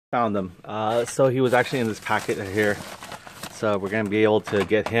Found him. So he was actually in this packet here. So we're going to be able to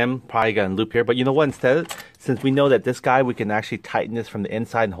get him. Probably going to loop here. But you know what? Instead, since we know that this guy, we can actually tighten this from the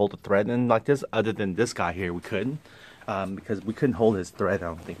inside and hold the thread in like this. Other than this guy here, we couldn't. Because we couldn't hold his thread. I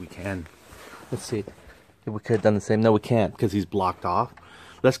don't think we can. Let's see. If we could have done the same. No, we can't because he's blocked off.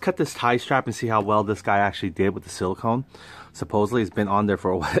 Let's cut this tie strap and see how well this guy actually did with the silicone. Supposedly it's been on there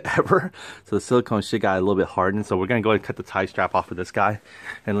for whatever, so the silicone should got a little bit hardened. So we're gonna go ahead and cut the tie strap off of this guy,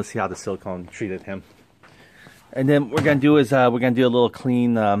 and let's see how the silicone treated him. And then what we're gonna do is we're gonna do a little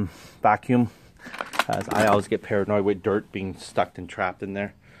clean vacuum, as I always get paranoid with dirt being stuck and trapped in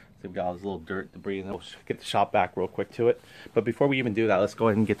there. So we've got all this little dirt debris, and we'll get the shop vac real quick to it. But before we even do that, let's go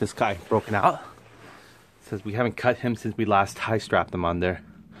ahead and get this guy broken out. It says we haven't cut him since we last tie strapped him on there.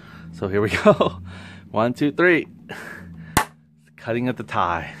 So here we go. 1, 2, 3. Cutting at the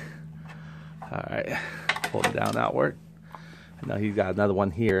tie. Alright, pull it down outward. And now he's got another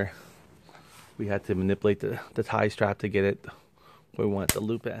one here. We had to manipulate the tie strap to get it where we want it to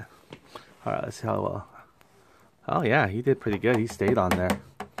loop it. Alright, let's see how well. Oh yeah, he did pretty good. He stayed on there.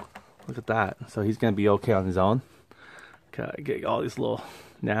 Look at that. So he's going to be okay on his own. Okay, get all these little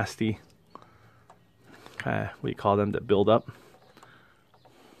nasty, what do you call them, that build up.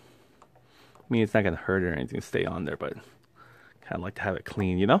 I mean, it's not going to hurt or anything to stay on there, but kind of like to have it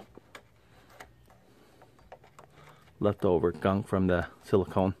clean, you know? Leftover gunk from the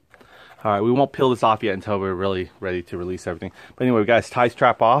silicone. Alright, we won't peel this off yet until we're really ready to release everything. But anyway, guys, tie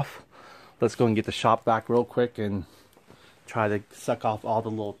strap off. Let's go and get the shop vac real quick and try to suck off all the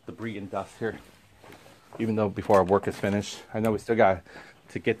little debris and dust here. Even though before our work is finished. I know we still got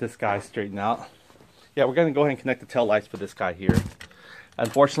to get this guy straightened out. Yeah, we're going to go ahead and connect the tail lights for this guy here.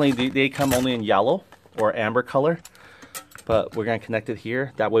 Unfortunately, they come only in yellow or amber color. But we're going to connect it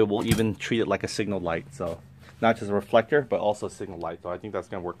here. That way we'll even treat it like a signal light. So not just a reflector, but also a signal light. So I think that's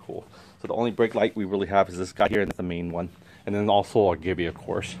going to work cool. So the only brake light we really have is this guy here, and that's the main one. And then also our Gibby, of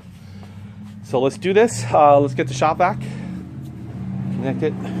course. So let's do this. Let's get the shop vac. Connect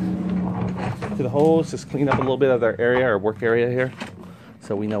it to the hose. Just clean up a little bit of our area, our work area here.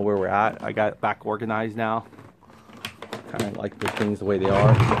 So we know where we're at. I got it back organized now. Kind of like the things the way they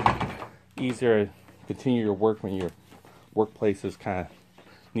are. Easier to continue your work when your workplace is kind of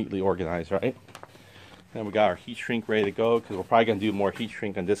neatly organized, right? And we got our heat shrink ready to go, because we're probably going to do more heat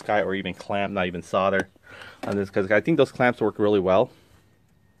shrink on this guy, or even clamp, not even solder on this, because I think those clamps work really well.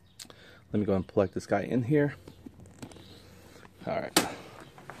 Let me go and plug this guy in here. Alright,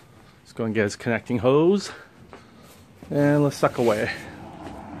 let's go and get his connecting hose, and let's suck away.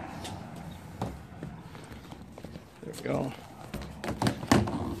 There we go.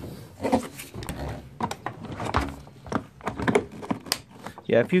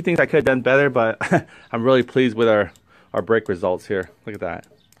 Yeah, a few things I could have done better, but I'm really pleased with our brake results here. Look at that.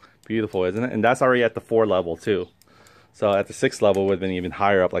 Beautiful, isn't it? And that's already at the 4 level too. So at the 6 level would have been even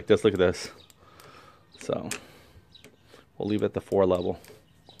higher up like this. Look at this. So we'll leave it at the 4 level.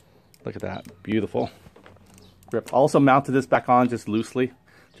 Look at that. Beautiful. Grip. Also mounted this back on just loosely,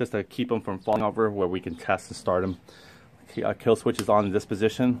 just to keep them from falling over, where we can test and start them. Kill switch is on in this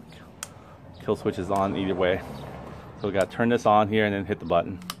position. Kill switch is on either way. So we got to turn this on here and then hit the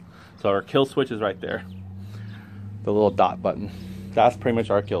button. So our kill switch is right there. The little dot button. That's pretty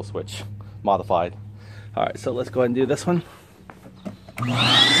much our kill switch, modified. Alright, so let's go ahead and do this one. Go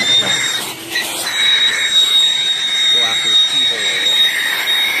after the keyhole.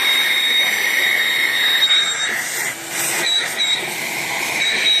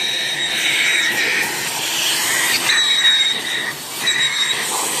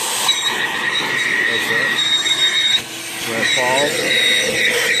 Where it falls.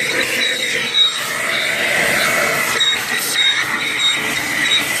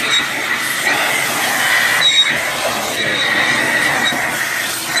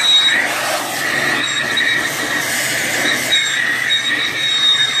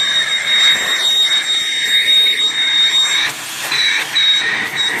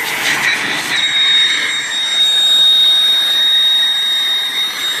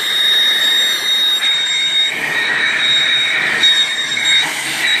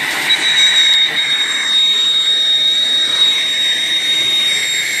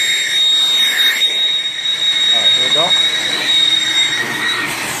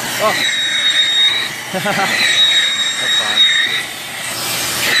 Oh. That's fine.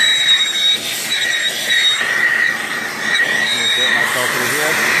 I'm gonna get myself through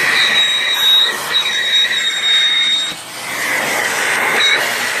here.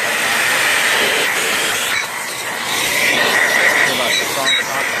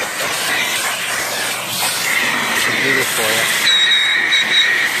 Do this for you.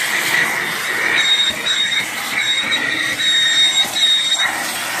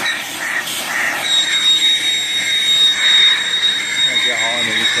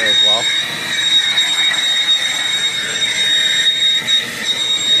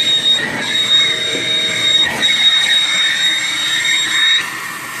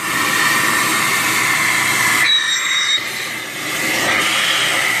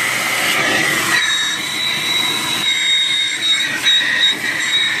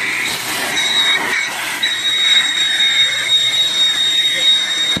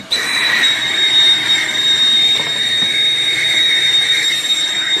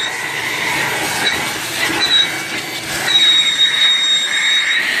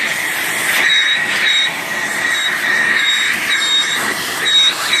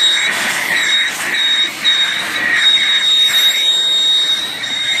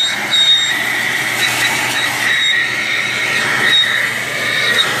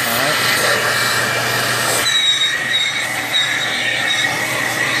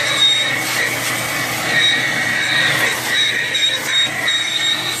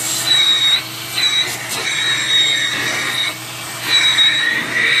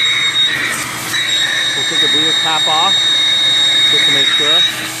 the breather cap off just to make sure.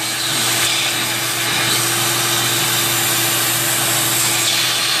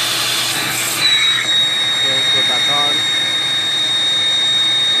 Okay, put it back on.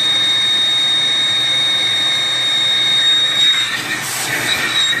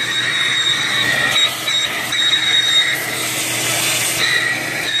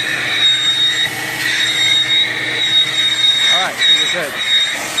 Alright, I think we're good.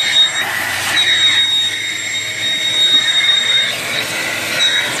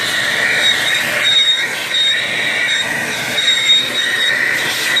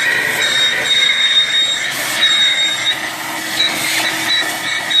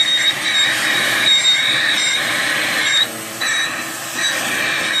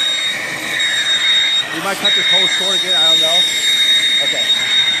 We might cut this hose short again, I don't know. Okay.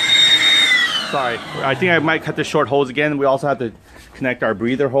 Sorry, I think I might cut the short hose again. We also have to connect our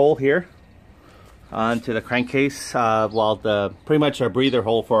breather hole here onto the crankcase. Pretty much our breather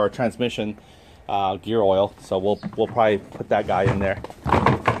hole for our transmission gear oil. So we'll probably put that guy in there.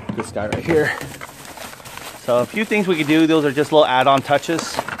 This guy right here. So a few things we could do. Those are just little add-on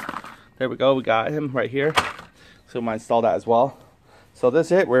touches. There we go. We got him right here. So we might install that as well. So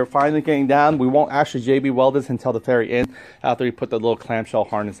that's it. We're finally getting down. We won't actually JB weld this until the very end after we put the little clamshell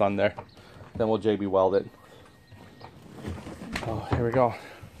harness on there. Then we'll JB weld it. Oh, here we go.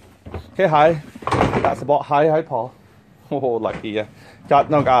 Okay, hi. That's about hi, Paul. Oh, lucky yeah. Chót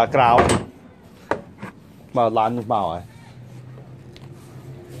nó grau. Mà lăn màu.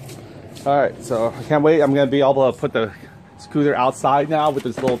 All right, so I can't wait. I'm gonna be able to put the scooter outside now with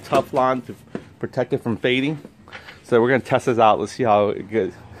this little Teflon to protect it from fading. So we're gonna test this out. Let's see how it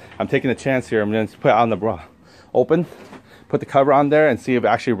goes. I'm taking a chance here. I'm gonna put it on the open, put the cover on there, and see if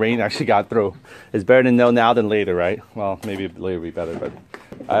actually rain actually got through. It's better to know now than later, right? Well, maybe later would be better, but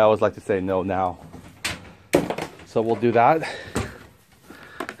I always like to say no now. So we'll do that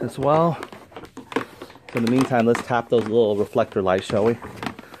as well. So in the meantime, let's tap those little reflector lights, shall we?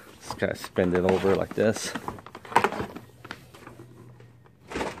 Just kind of spin it over like this.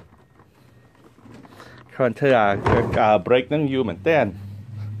 Còn thế là break nó nhiều mình tên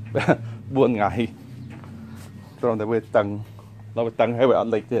buồn ngày rồi để về tầng nó về tầng hay về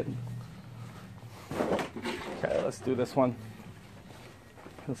like it. Okay, let's do this one.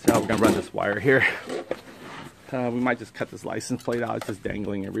 Let's see how we're gonna run this wire here. We might just cut this license plate out. It's just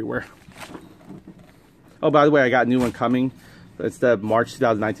dangling everywhere. Oh, by the way, I got a new one coming. Instead of March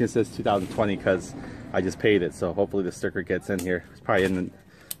 2019, it says 2020 because I just paid it. So hopefully the sticker gets in here. It's probably in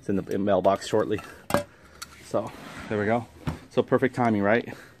the mailbox shortly. So there we go. So perfect timing, right?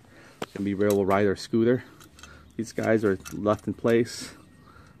 Gonna be able to ride our scooter. These guys are left in place.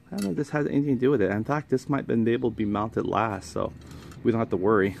 I don't know if this has anything to do with it. In fact, this might be able to be mounted last, so we don't have to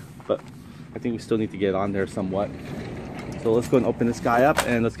worry. But I think we still need to get on there somewhat. So let's go and open this guy up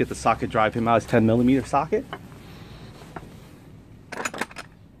and let's get the socket, drive him out. His 10mm socket.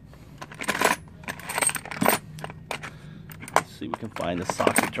 Let's see if we can find the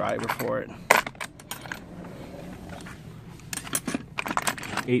socket driver for it.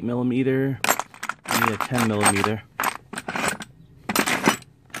 8mm, we need a 10mm.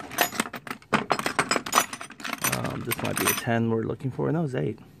 This might be a 10 we're looking for. No, it's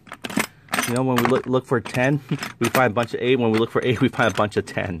 8. You know, when we look for 10, we find a bunch of 8. When we look for 8, we find a bunch of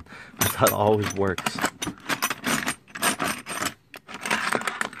 10. That's how it always works. So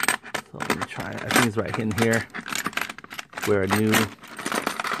let me try it. I think it's right in here. Where a new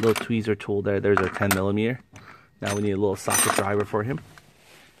little tweezer tool there. There's our 10mm. Now we need a little socket driver for him.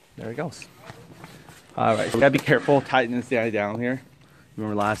 There it goes. Alright, so we gotta be careful, tighten this guy down here.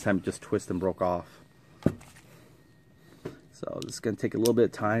 Remember last time it just twisted and broke off. So this is gonna take a little bit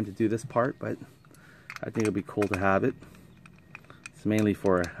of time to do this part, but I think it'll be cool to have it. It's mainly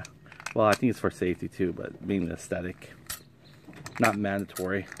for, well, I think it's for safety too, but being the aesthetic. Not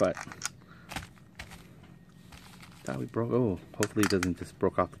mandatory, but that we broke. Oh, hopefully it doesn't just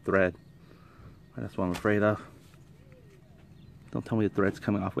broke off the thread. That's what I'm afraid of. Don't tell me the thread's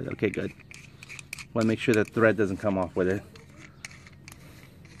coming off with it. Okay, good. Want to make sure that thread doesn't come off with it.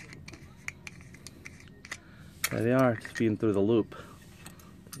 There they are, just feeding through the loop.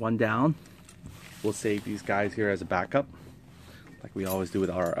 One down. We'll save these guys here as a backup, like we always do with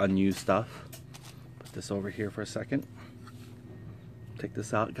our unused stuff. Put this over here for a second. Take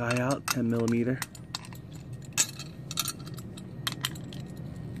this guy out, 10mm.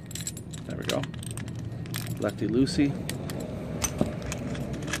 There we go. Lefty loosey.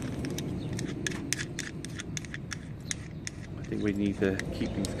 I think we need to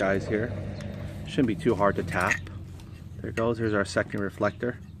keep these guys here. Shouldn't be too hard to tap. There it goes. Here's our second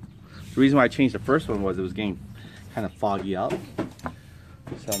reflector. The reason why I changed the first one was it was getting kind of foggy out.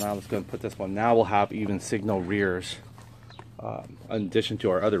 So now let's go and put this one. Now we'll have even signal rears in addition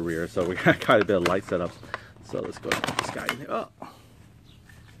to our other rears. So we got quite a bit of light setups. So let's go and put this guy in there. Oh.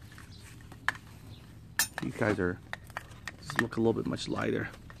 These guys look a little bit much lighter.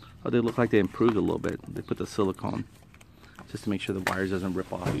 Oh, they look like they improved a little bit. They put the silicone just to make sure the wires doesn't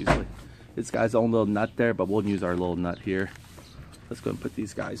rip off easily. This guy's own little nut there, but we'll use our little nut here. Let's go and put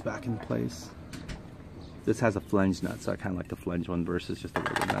these guys back in place. This has a flange nut, so I kind of like the flange one versus just a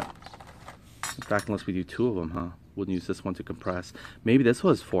regular nut. In fact, unless we do two of them, huh? Wouldn't use this one to compress. Maybe this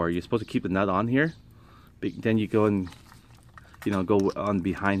was for, you're supposed to keep the nut on here, but then you go and, you know, go on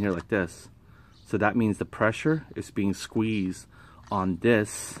behind here like this. So that means the pressure is being squeezed on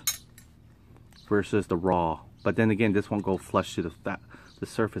this versus the raw. But then again, this won't go flush to the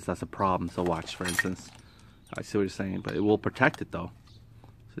surface. That's a problem. So watch, for instance. I see what you're saying, but it will protect it though.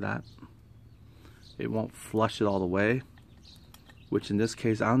 See that? It won't flush it all the way, which in this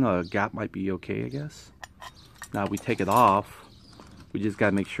case, I don't know, a gap might be okay, I guess. Now we take it off, we just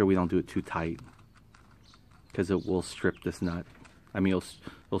gotta make sure we don't do it too tight, because it will strip this nut. I mean,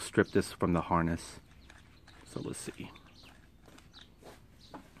 it'll strip this from the harness. So let's see.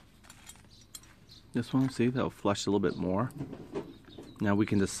 This one, see, that'll flush a little bit more. Now we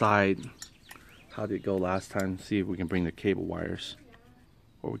can decide how did it go last time, see if we can bring the cable wires.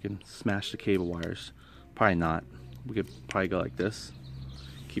 Or we can smash the cable wires. Probably not. We could probably go like this.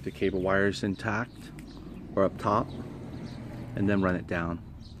 Keep the cable wires intact or up top and then run it down.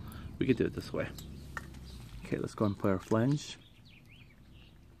 We could do it this way. Okay, let's go and put our flange.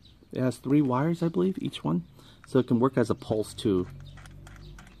 It has 3 wires, I believe, each one. So it can work as a pulse too.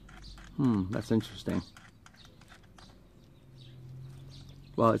 That's interesting.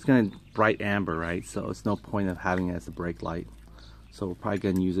 Well, it's gonna bright amber, right? So it's no point of having it as a brake light. So we're probably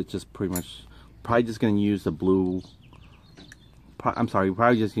going to use it just pretty much, probably just going to use the blue, I'm sorry, we're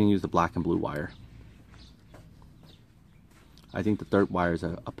probably just going to use the black and blue wire. I think the third wire is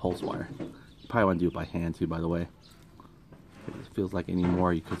a pulse wire. You probably want to do it by hand too, by the way. If it feels like any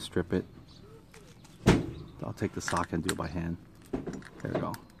more, you could strip it. I'll take the socket and do it by hand. There we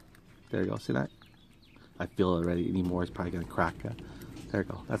go. There we go, see that? I feel it already. Any more is probably going to crack. There we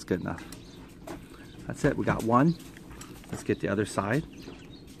go, that's good enough. That's it, we got one. Let's get the other side.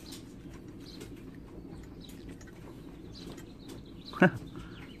 A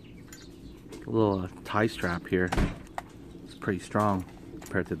little tie strap here. It's pretty strong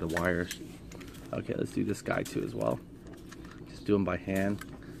compared to the wires. Okay, let's do this guy too as well. Just do them by hand.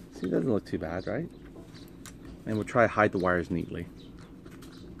 See, it doesn't look too bad, right? And we'll try to hide the wires neatly.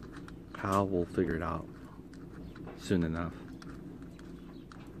 How, we'll figure it out soon enough.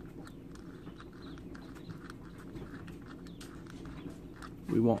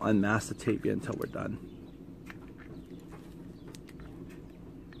 We won't unmask the tape yet until we're done.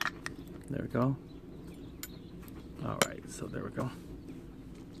 There we go. Alright, so there we go.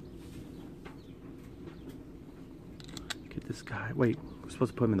 Get this guy. Wait, we're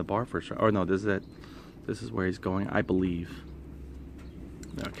supposed to put him in the bar first. Oh no, this is it. This is where he's going, I believe.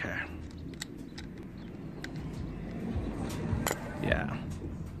 Okay. Yeah.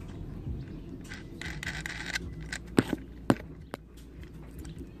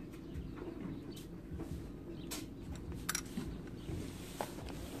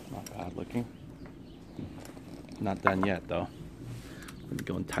 Looking. Not done yet though. Let me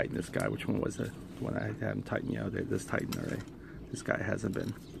go and tighten this guy. Which one was it? The one I haven't tightened yet. Okay, this tightened already. This guy hasn't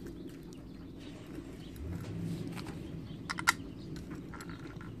been.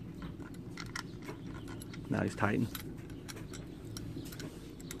 Now he's tightened.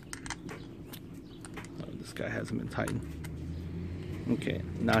 Oh, this guy hasn't been tightened. Okay,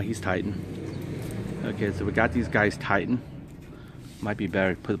 now he's tightened. Okay, so we got these guys tightened. Might be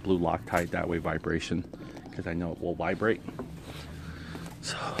better to put blue Loctite, that way vibration, because I know it will vibrate.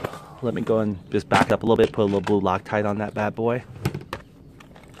 So let me go and just back up a little bit, put a little blue Loctite on that bad boy.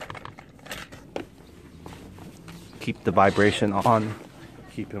 Keep the vibration on,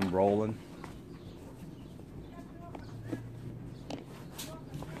 keep him rolling.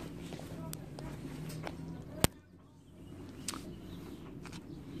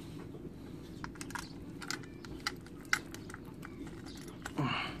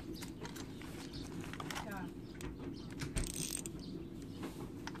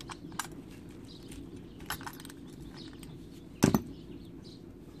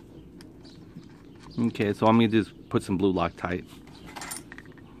 Okay, so I'm going to just put some blue Loctite,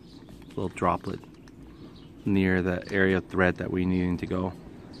 a little droplet, near the area of thread that we need to go.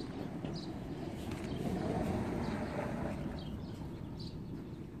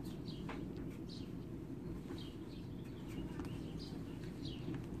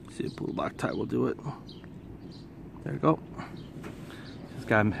 see if blue Loctite will do it. There we go. Just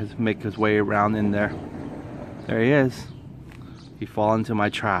got him to make his way around in there. There he is. He fall into my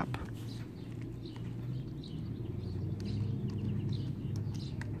trap.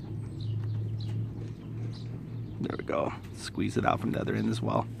 There we go. Squeeze it out from the other end as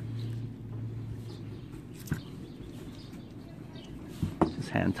well. Just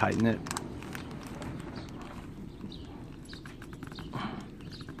hand tighten it.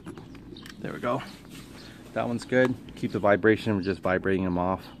 There we go. That one's good. Keep the vibration. We're just vibrating them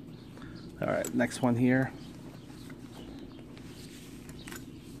off. All right, next one here.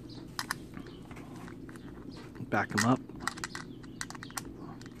 Back them up.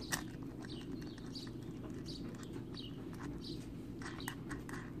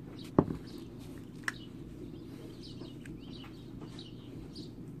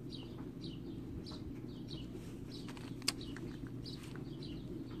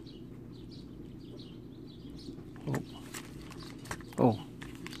 Oh,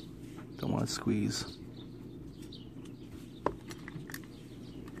 don't want to squeeze.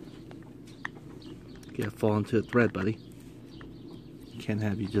 Can't fall into a thread, buddy. Can't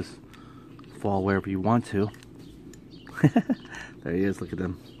have you just fall wherever you want to. There he is, look at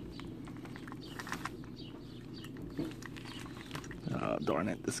him. Oh, darn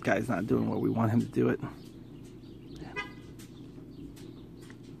it, this guy's not doing what we want him to do it.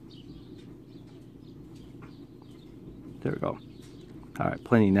 There we go. Alright,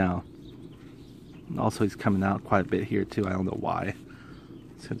 plenty now. And also he's coming out quite a bit here too. I don't know why.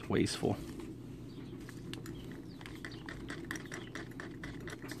 It's wasteful.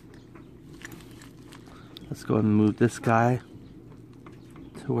 Let's go and move this guy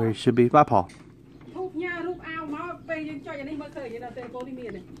to where he should be. Bye, Paul.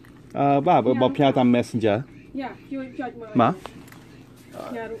 Messenger. Ma?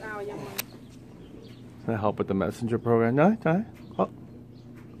 Can I help with the messenger program? No, no. Oh.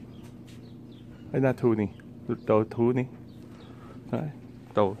 Hey, not Tony. Tony. Alright.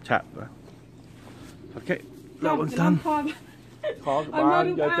 Đầu chạm rồi. Okay, that one's done. Khó các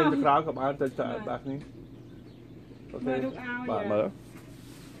bạn, cho trên the crowd các bạn trên back ní. Okay. Bạn mở.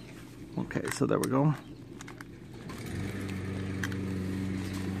 Okay, so there we go.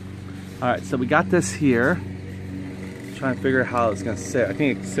 Alright, so we got this here. Trying to figure out how it's gonna sit. I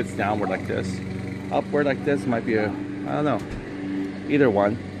think it sits downward like this. Upward like this might be a, I don't know. Either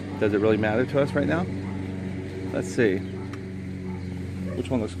one. Does it really matter to us right now? Let's see. Which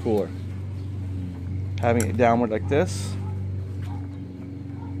one looks cooler? Having it downward like this,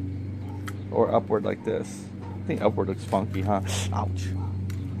 or upward like this? I think upward looks funky, huh? Ouch.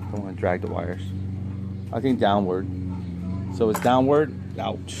 Don't want to drag the wires. I think downward. So it's downward,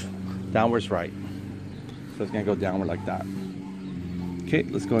 ouch. Downward's right. So it's gonna go downward like that. Okay,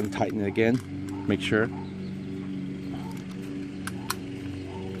 let's go ahead and tighten it again. Make sure.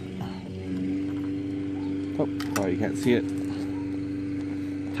 Oh, you can't see it.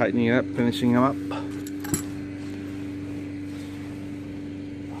 Tightening it up, finishing them up.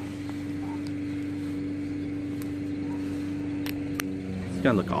 It's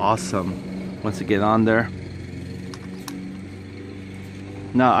gonna look awesome once you get on there.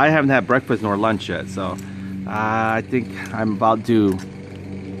 No, I haven't had breakfast nor lunch yet, so I think I'm about due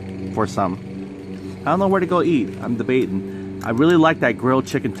for some. I don't know where to go eat. I'm debating. I really like that grilled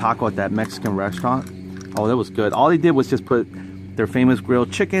chicken taco at that Mexican restaurant. Oh, that was good. All they did was just put their famous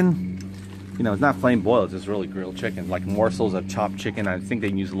grilled chicken. You know, it's not flame boiled, it's just really grilled chicken. Like morsels of chopped chicken. I think they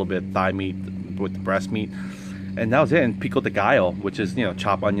use a little bit of thigh meat with the breast meat. And that was it. And pico de gallo, which is, you know,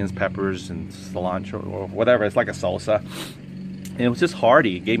 chopped onions, peppers, and cilantro or whatever. It's like a salsa. And it was just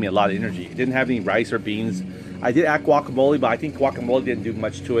hearty. It gave me a lot of energy. It didn't have any rice or beans. I did add guacamole, but I think guacamole didn't do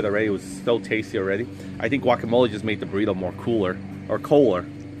much to it already. It was so tasty already. I think guacamole just made the burrito more cooler, or colder,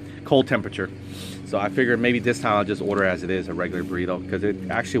 cold temperature. So I figured maybe this time I'll just order as it is, a regular burrito, because it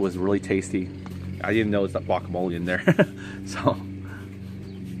actually was really tasty. I didn't know it's got guacamole in there. So,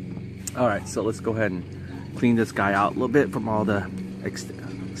 all right, so let's go ahead and clean this guy out a little bit from all the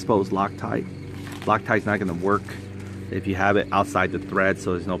exposed Loctite. Loctite's not gonna work if you have it outside the thread,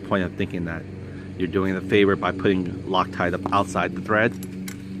 so there's no point of thinking that you're doing a favor by putting Loctite up outside the thread.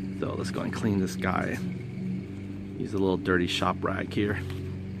 So let's go and clean this guy. Use a little dirty shop rag here.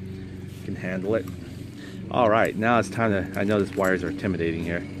 You can handle it. All right, now it's time to, I know these wires are intimidating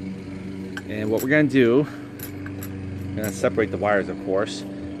here. And what we're gonna do, we're gonna separate the wires, of course.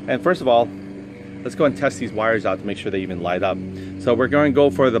 And first of all, let's go and test these wires out to make sure they even light up. So we're going to go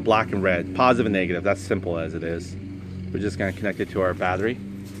for the black and red, positive and negative. That's simple as it is. We're just going to connect it to our battery.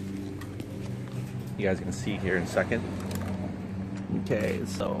 You guys can see here in a second. Okay,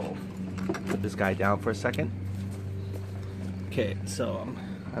 so put this guy down for a second. Okay, so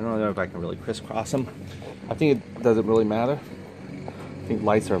I don't know if I can really crisscross them. I think it doesn't really matter. I think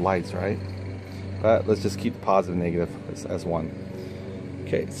lights are lights, right? But let's just keep the positive and negative as one.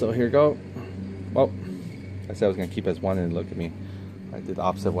 Okay, so here we go. Well, I said I was gonna keep as one, and look at me. I did the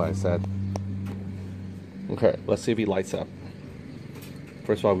opposite of what I said. Okay, let's see if he lights up.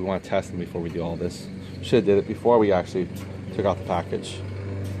 First of all, we want to test him before we do all this. Should have did it before we actually took out the package.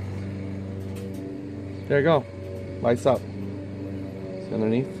 There you go. Lights up. See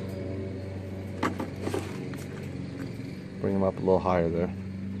underneath? Bring him up a little higher there.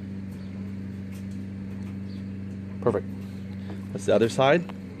 Perfect. That's the other side.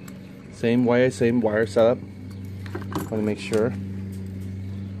 Same way, same wire setup. Want to make sure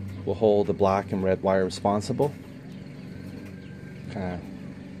we'll hold the black and red wire responsible. Kind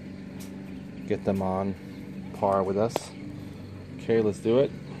of get them on par with us. Okay, let's do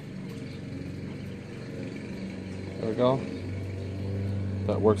it. There we go.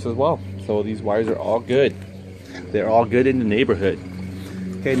 That works as well. So these wires are all good. They're all good in the neighborhood.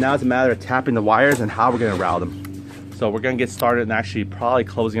 Okay, now it's a matter of tapping the wires and how we're going to route them. So we're going to get started and actually probably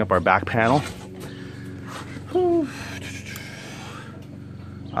closing up our back panel.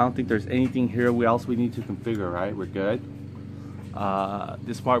 I don't think there's anything here else we need to configure, right? We're good.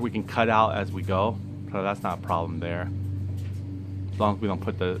 This part we can cut out as we go, so that's not a problem there. As long as we don't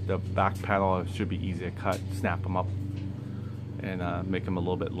put the back panel, it should be easy to cut, snap them up, and make them a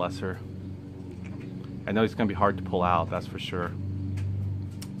little bit lesser. I know it's going to be hard to pull out, that's for sure.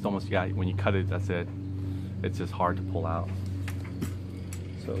 It's almost, yeah, when you cut it, that's it. It's just hard to pull out.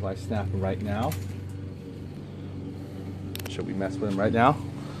 So if I snap them right now, should we mess with them right now?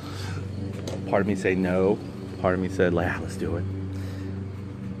 Part of me say no, part of me said, yeah, let's do it.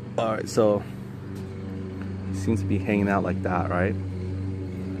 Alright, so he seems to be hanging out like that, right?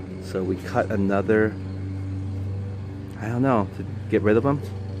 So we cut another, I don't know, to get rid of him.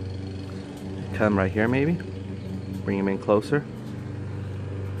 Cut him right here maybe. Bring him in closer.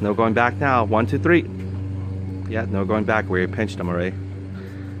 No going back now. 1, 2, 3. Yeah, no going back. We pinched him already.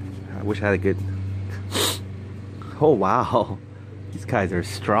 I wish I had a good... Oh wow, these guys are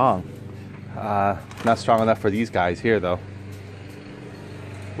strong. Not strong enough for these guys here though.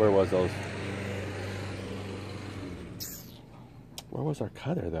 Where was those? Where was our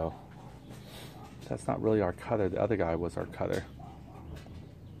cutter though? That's not really our cutter. The other guy was our cutter.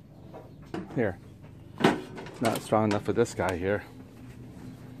 Here. Not strong enough for this guy here.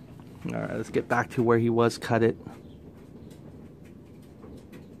 Alright, let's get back to where he was cut it.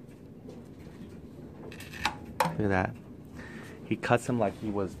 Look at that. He cuts him like he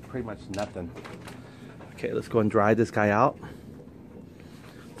was pretty much nothing. Okay, let's go and dry this guy out.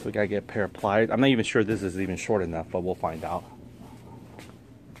 So we gotta get a pair of pliers. I'm not even sure this is even short enough, but we'll find out.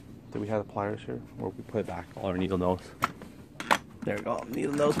 Do we have the pliers here? Or we put it back? All our needle nose. There we go,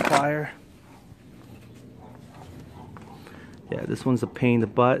 needle nose plier. Yeah, this one's a pain in the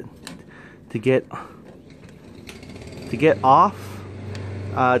butt to get off.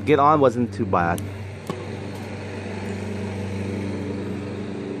 Get on wasn't too bad.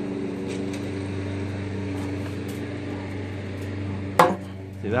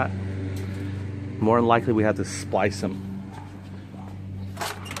 See that? More than likely we have to splice them.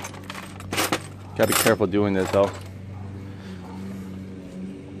 Gotta be careful doing this though.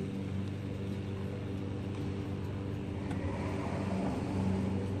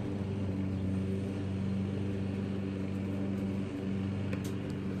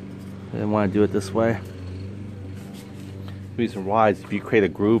 I didn't want to do it this way. The reason why is if you create a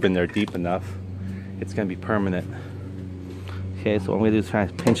groove in there deep enough, it's going to be permanent. Okay, so what I'm going to do is try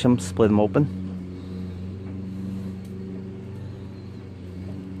to pinch them, split them open.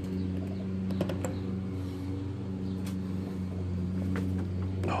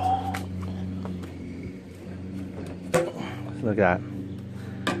 Look at that.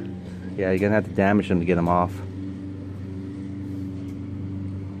 Yeah, you're going to have to damage them to get them off.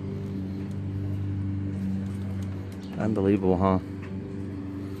 Unbelievable, huh?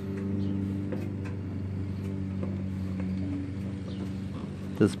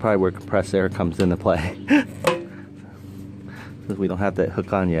 This is probably where compressed air comes into play. Since we don't have that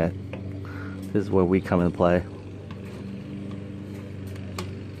hook on yet. This is where we come into play.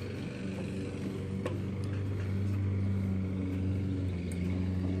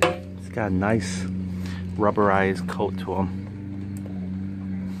 It's got a nice rubberized coat to him.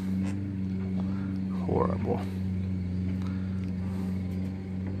 Horrible.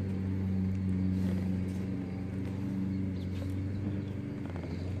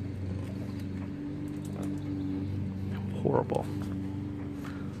 Horrible.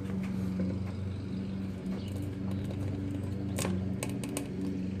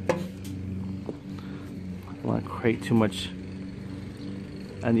 create too much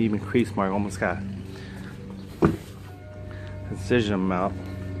uneven crease mark. Almost got incision them out.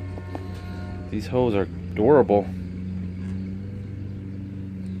 These holes are durable.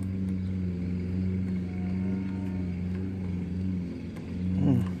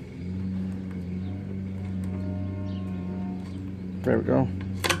 There we go.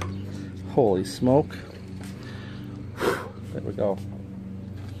 Holy smoke. There we go.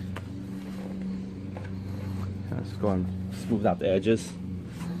 Let's go and smooth out the edges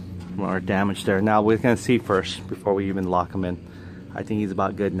from our damage there. Now we're gonna see first before we even lock him in. I think he's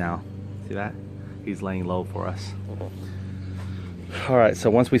about good now. See that? He's laying low for us. Alright,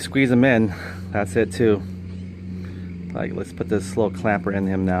 so once we squeeze him in, that's it too. Like, let's put this little clamper in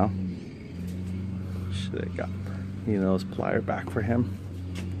him now. Should have got, you know, his plier back for him.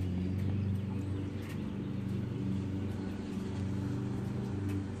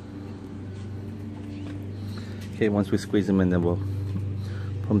 Okay, once we squeeze him in, then we'll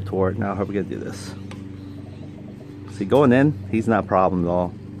put him toward. Now, how are we gonna do this? See, going in, he's not a problem at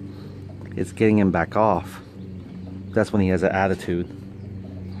all. It's getting him back off. That's when he has an attitude.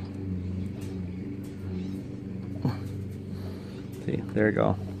 See, there you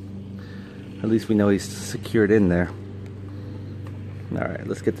go. At least we know he's secured in there. Alright,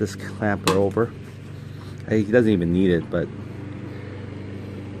 let's get this clamper over. Hey, he doesn't even need it, but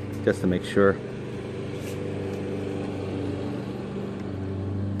just to make sure.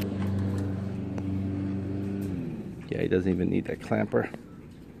 Yeah, he doesn't even need that clamper.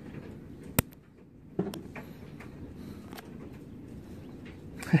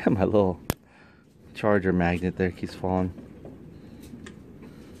 My little charger magnet there keeps falling.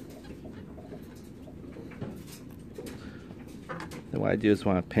 Then what I do is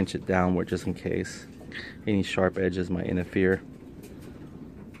want to pinch it downward just in case any sharp edges might interfere.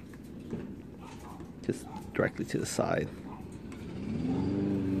 Just directly to the side.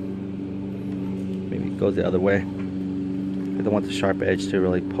 Maybe it goes the other way. I don't want the sharp edge to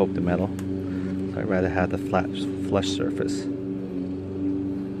really poke the metal, so I'd rather have the flat flush surface.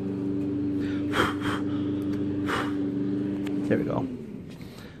 There we go.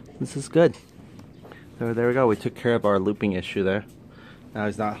 This is good. So there we go. We took care of our looping issue there. Now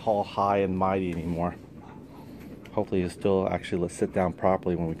he's not all high and mighty anymore. Hopefully he'll still actually sit down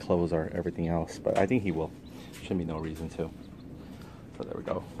properly when we close our everything else, but I think he will. Shouldn't be no reason to. So there we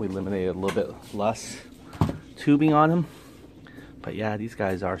go. We eliminated a little bit less tubing on him. But yeah, these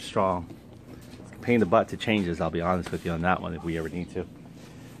guys are strong. It's a pain in the butt to change this, I'll be honest with you on that one if we ever need to.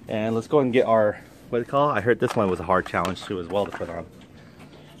 And let's go and get our, what do you call it? I heard this one was a hard challenge too as well to put on.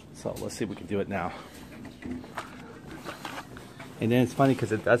 So let's see if we can do it now. And then it's funny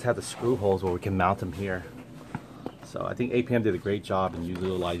because it does have the screw holes where we can mount them here. So I think APM did a great job in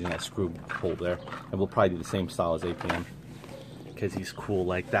utilizing that screw hole there. And we'll probably do the same style as APM because he's cool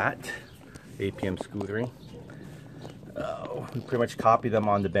like that. APM scootering. We pretty much copy them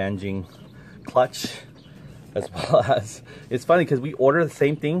on the Banjing clutch, as well as, it's funny because we order the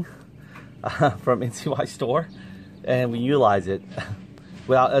same thing from NCY store and we utilize it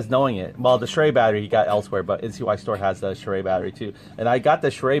without us knowing it. Well, the Shrey battery he got elsewhere, but NCY store has the Shrey battery too. And I got the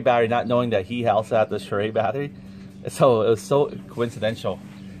Shrey battery not knowing that he also had the Shrey battery. So it was so coincidental.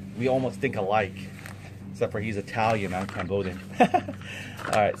 We almost think alike, except for he's Italian, I'm Cambodian.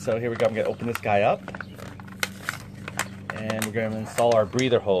 Alright, so here we go. I'm going to open this guy up. And we're going to install our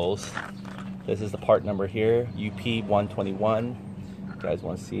breather holes. This is the part number here, UP121. You guys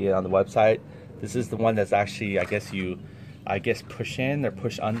want to see it on the website. This is the one that's actually, I guess push in or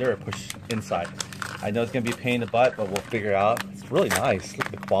push under or push inside. I know it's going to be a pain in the butt, but we'll figure it out. It's really nice. Look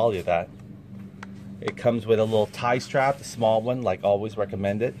at the quality of that. It comes with a little tie strap, the small one, like always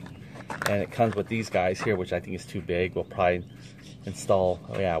recommended. And it comes with these guys here, which I think is too big. We'll probably install,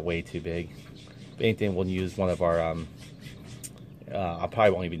 oh yeah, way too big. If anything, we'll use one of our, I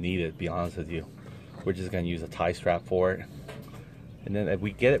probably won't even need it, to be honest with you. We're just going to use a tie strap for it. And then if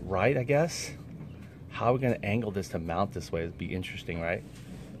we get it right, I guess, how are we going to angle this to mount this way? It'd be interesting, right?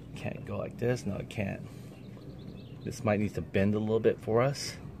 Can't go like this. No, it can't. This might need to bend a little bit for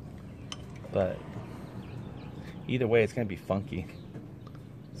us. But either way, it's going to be funky.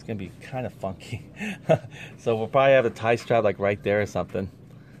 It's going to be kind of funky. So we'll probably have a tie strap like right there or something.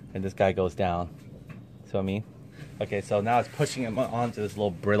 And this guy goes down. See what I mean? Okay, so now it's pushing him onto this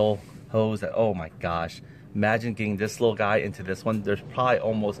little brittle hose that, oh my gosh. Imagine getting this little guy into this one. There's probably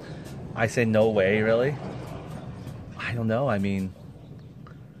almost, I say no way, really. I don't know, I mean,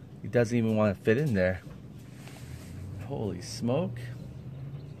 he doesn't even want to fit in there. Holy smoke.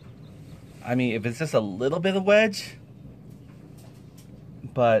 I mean, if it's just a little bit of wedge,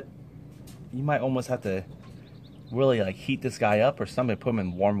 but you might almost have to really like heat this guy up or something, put him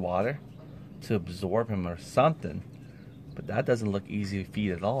in warm water to absorb him or something. But that doesn't look easy to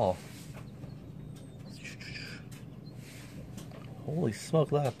feed at all. Holy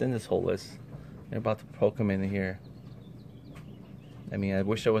smoke, look how thin this hole is. They're about to poke him in here. I mean, I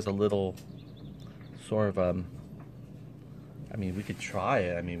wish there was a little sort of, I mean, we could try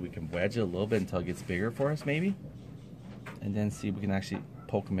it. I mean, we can wedge it a little bit until it gets bigger for us, maybe. And then see if we can actually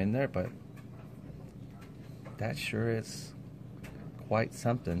poke him in there, but that sure is quite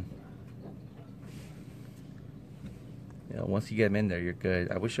something. You know, once you get him in there, you're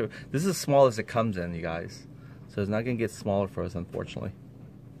good. I wish this is as small as it comes in, you guys. So it's not gonna get smaller for us, unfortunately.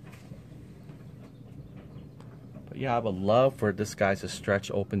 But yeah, I would love for this guy to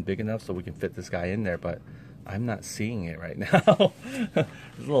stretch open big enough so we can fit this guy in there, but I'm not seeing it right now. It's a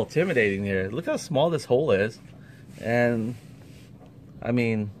little intimidating here. Look how small this hole is. And I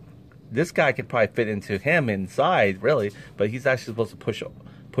mean, this guy could probably fit into him inside, really, but he's actually supposed to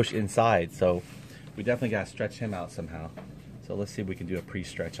push inside. So we definitely got to stretch him out somehow. So let's see if we can do a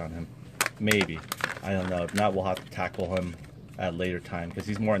pre-stretch on him. Maybe. I don't know. If not, we'll have to tackle him at a later time because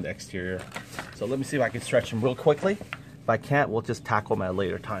he's more on the exterior. So let me see if I can stretch him real quickly. If I can't, we'll just tackle him at a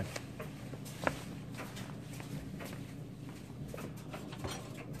later time.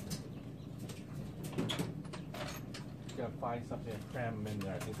 Gonna find something to cram him in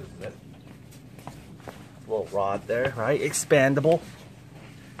there. I think this is it. Little rod there, right? Expandable.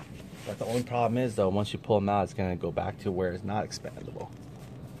 But the only problem is, though, once you pull him out, it's gonna go back to where it's not expandable.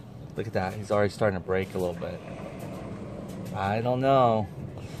 Look at that. He's already starting to break a little bit. I don't know.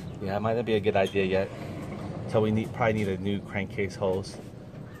 Yeah, it might not be a good idea yet. So we probably need a new crankcase hose.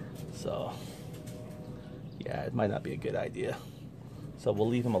 So yeah, it might not be a good idea. So we'll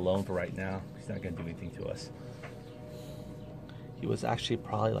leave him alone for right now. He's not gonna do anything to us. He was actually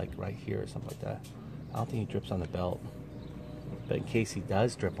probably like right here or something like that. I don't think he drips on the belt. But in case he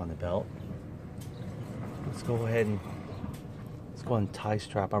does drip on the belt, let's go ahead and tie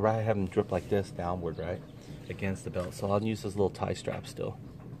strap. I'd rather have him drip like this downward, right? Against the belt. So I'll use this little tie strap still.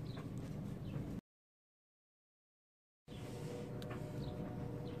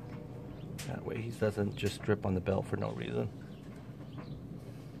 That way he doesn't just drip on the belt for no reason.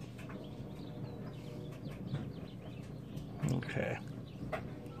 Okay.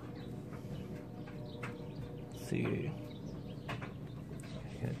 Let's see.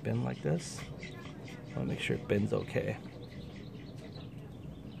 Can it bend like this? I want to make sure it bends okay.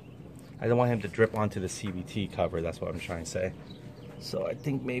 I don't want him to drip onto the CVT cover, that's what I'm trying to say. So I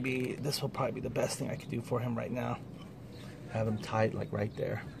think maybe this will probably be the best thing I could do for him right now. Have him tied like right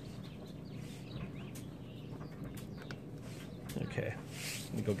there. Okay,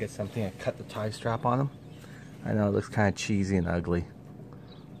 let me go get something and cut the tie strap on him. I know it looks kind of cheesy and ugly,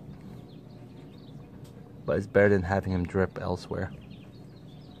 but it's better than having him drip elsewhere.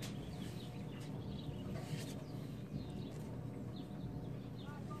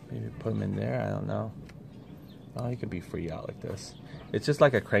 Maybe put him in there, I don't know. Oh, he could be free out like this. It's just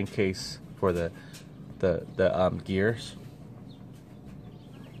like a crankcase for the gears.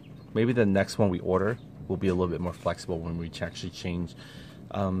 Maybe the next one we order will be a little bit more flexible when we actually change.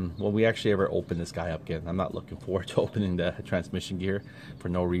 When we actually ever open this guy up again. I'm not looking forward to opening the transmission gear for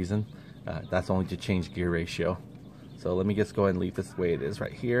no reason. That's only to change gear ratio. So let me just go ahead and leave this the way it is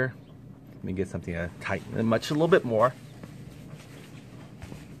right here. Let me get something to tighten it a little bit more.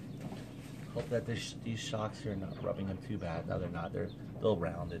 Hope that these shocks here are not rubbing them too bad. No, they're not. They're a little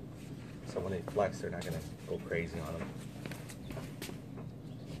rounded. So when they flex, they're not going to go crazy on them.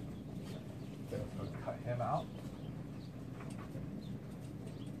 So let's cut him out.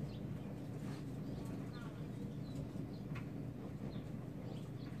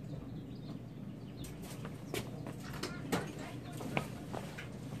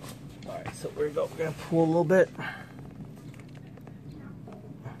 Alright, so we're going to pull a little bit.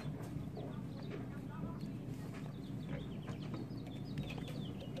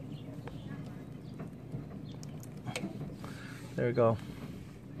 There we go.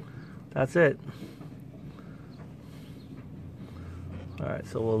 That's it. Alright,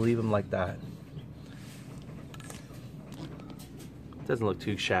 so we'll leave them like that. Doesn't look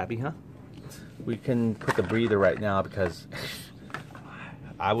too shabby, huh? We can put the breather right now because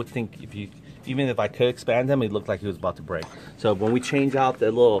I would think even if I could expand him, it looked like he was about to break. So when we change out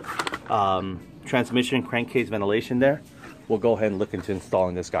the little transmission crankcase ventilation there, we'll go ahead and look into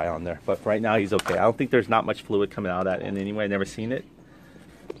installing this guy on there. But for right now, he's okay. I don't think there's not much fluid coming out of that end anyway. I've never seen it,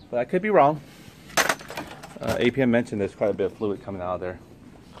 but I could be wrong. APM mentioned there's quite a bit of fluid coming out of there,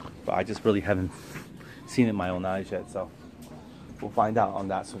 but I just really haven't seen it in my own eyes yet. So we'll find out on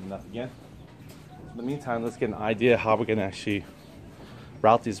that soon enough again. In the meantime, let's get an idea how we're gonna actually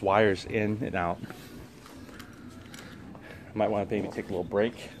route these wires in and out. I might want to maybe take a little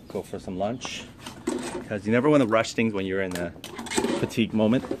break, go for some lunch, because you never want to rush things when you're in a fatigue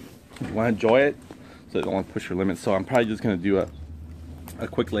moment. You want to enjoy it, so you don't want to push your limits. So I'm probably just gonna do a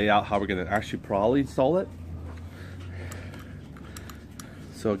quick layout how we're gonna actually probably install it.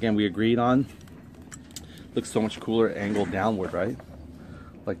 So again, we agreed on, looks so much cooler angled downward, right?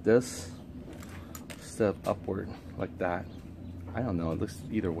 Like this, instead of upward, like that. I don't know, it looks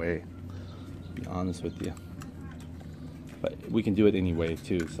either way, to be honest with you. But we can do it anyway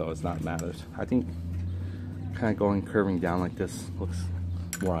too, so it's not matters. I think kind of curving down like this looks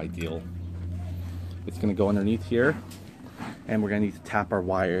more ideal. It's gonna go underneath here, and we're gonna need to tap our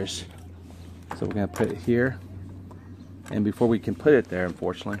wires. So we're gonna put it here, and before we can put it there,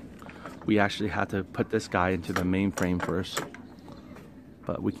 unfortunately, we actually have to put this guy into the mainframe first.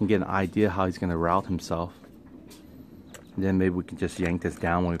 But we can get an idea how he's gonna route himself. And then maybe we can just yank this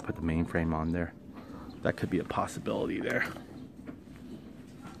down when we put the mainframe on there. That could be a possibility there.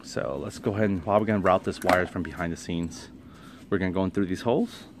 So let's go ahead and, while we're gonna route this wires from behind the scenes, we're gonna go in through these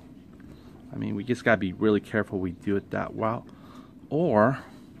holes. I mean, we just gotta be really careful we do it that route. Or,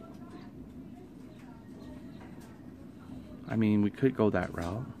 I mean, we could go that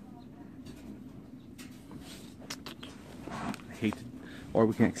route. I hate to, or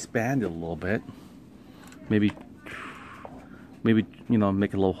we can expand it a little bit. Maybe, you know,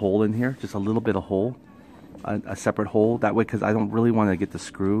 make a little hole in here, just a little bit of hole. A separate hole that way, because I don't really want to get the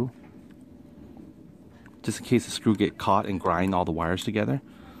screw, just in case the screw get caught and grind all the wires together.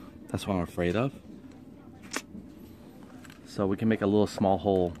 That's what I'm afraid of. So we can make a little small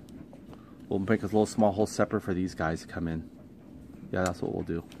hole. We'll make a little small hole separate for these guys to come in. Yeah, that's what we'll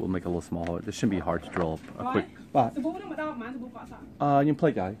do. We'll make a little small hole. This shouldn't be hard to drill a quick. You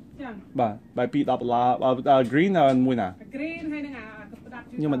play guy. Bài bị đọc là green là mùi nào? Green hay là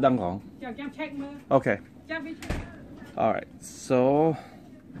nhưng mà đăng không? Okay. Alright, so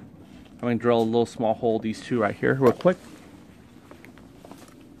I'm going to drill a little small hole, these two right here, real quick.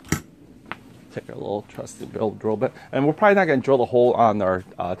 Take our little trusty drill bit. And we're probably not going to drill the hole on our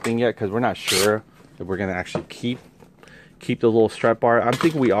thing yet, because we're not sure if we're going to actually keep the little strap bar. I'm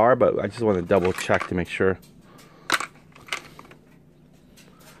thinking we are, but I just want to double check to make sure.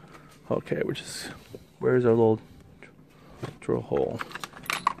 Okay, where's our little drill hole?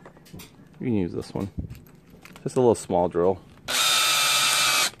 You can use this one. Just a little small drill.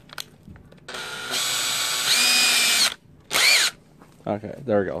 Okay,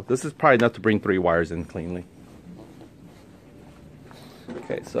 there we go. This is probably enough to bring 3 wires in cleanly.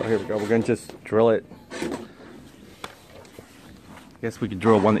 Okay, so here we go. We're gonna just drill it. I guess we could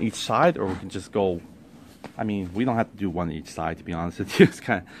drill one on each side, or we can just go. I mean, we don't have to do one on each side, to be honest with you. It's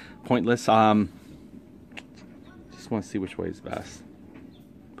kind of pointless. Just want to see which way is best.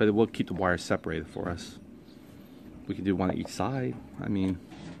 But it will keep the wires separated for us. We can do one on each side. I mean,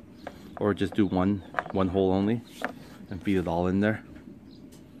 or just do one hole only and feed it all in there.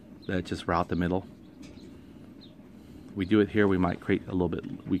 That just route the middle. If we do it here, we might create a little bit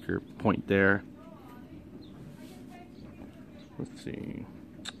weaker point there. Let's see.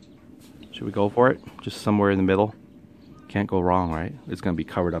 Should we go for it? Just somewhere in the middle. Can't go wrong, right? It's going to be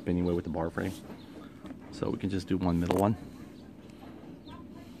covered up anyway with the bar frame. So we can just do one middle one.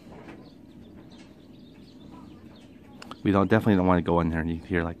 We definitely don't want to go underneath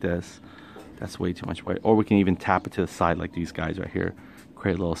here like this. That's way too much weight. Or we can even tap it to the side like these guys right here.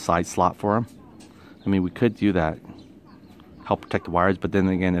 Create a little side slot for them. I mean, we could do that. Help protect the wires, but then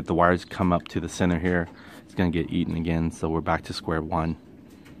again, if the wires come up to the center here, it's going to get eaten again. So we're back to square one.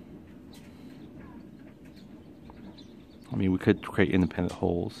 I mean, we could create independent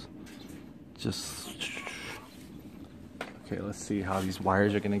holes. Just... Okay, let's see how these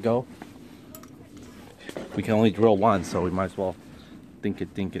wires are going to go. We can only drill one, so we might as well think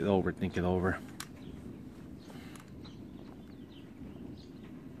it over. This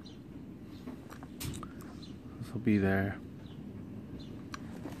will be there.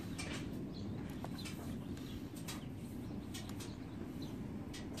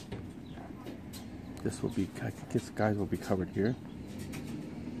 This will be, I think this guys will be covered here.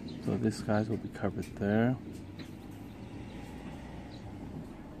 So this guys will be covered there.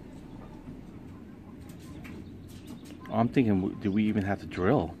 I'm thinking, do we even have to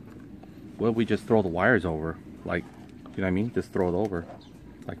drill? What if we just throw the wires over? Like, you know what I mean? Just throw it over.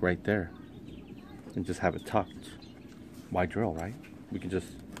 Like right there. And just have it tucked. Why drill, right? We can just,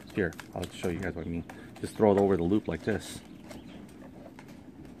 here, I'll show you guys what I mean. Just throw it over the loop like this.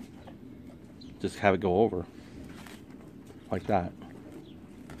 Just have it go over. Like that.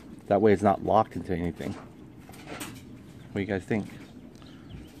 That way it's not locked into anything. What do you guys think?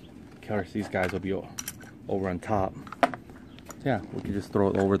 Of course, these guys will be over on top. Yeah, we can just throw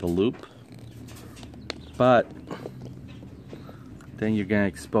it over the loop. But then you're gonna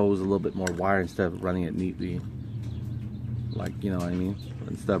expose a little bit more wire instead of running it neatly. Like, you know what I mean?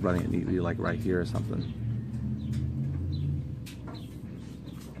 Instead of running it neatly like right here or something.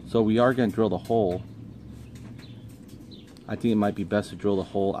 So we are gonna drill the hole. I think it might be best to drill the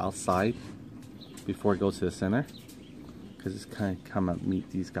hole outside before it goes to the center, because it's kind of come up meet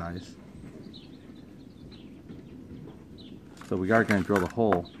these guys. So we are going to drill the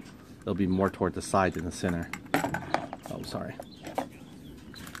hole. It'll be more toward the side than the center. Oh, sorry.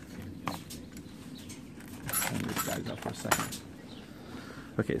 Turn these guys up for a second.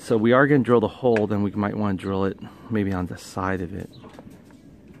 Okay, so we are going to drill the hole. Then we might want to drill it maybe on the side of it,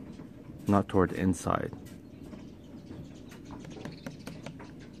 not toward the inside.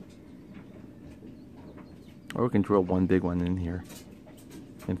 Or we can drill one big one in here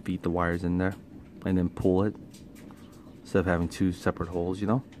and feed the wires in there and then pull it instead of having two separate holes, you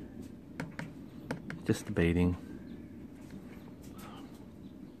know? Just debating.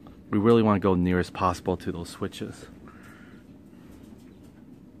 We really want to go near as possible to those switches.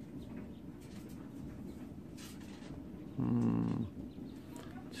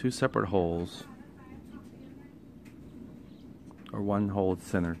 Two separate holes. Or one hole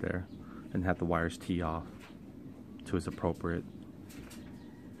centered there and have the wires tee off to its appropriate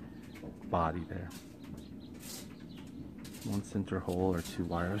body there. One center hole or two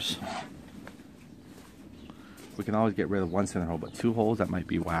wires. We can always get rid of one center hole, but two holes, that might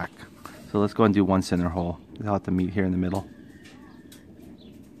be whack. So let's go and do one center hole. They'll have to meet here in the middle.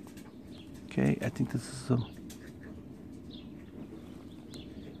 Okay, I think this is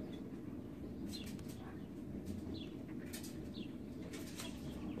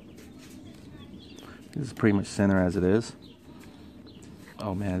this is pretty much center as it is.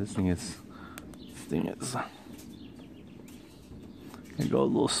 Oh man, this thing is gonna go a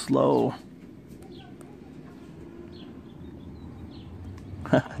little slow.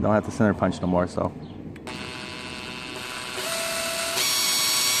 Don't have to center punch no more, so.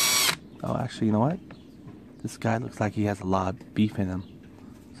 Oh, actually, you know what? This guy looks like he has a lot of beef in him.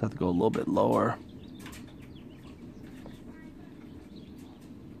 So I have to go a little bit lower.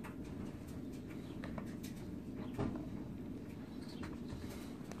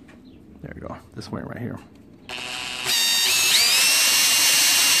 There we go. This way right here.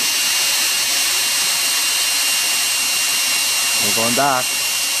 We're going back.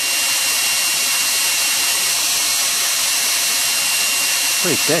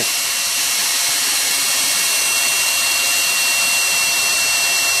 Pretty thick.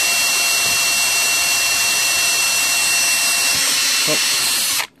 Oh,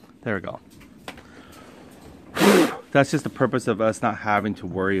 there we go. That's just the purpose of us not having to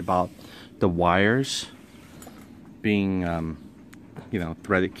worry about the wires being, you know,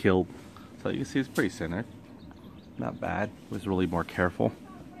 threaded, killed. So you can see it's pretty centered. Not bad. Was really more careful.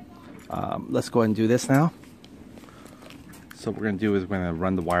 Let's go ahead and do this now. So what we're going to do is we're going to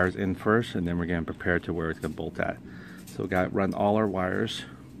run the wires in first, and then we're going to prepare to where it's going to bolt at. So we got to run all our wires.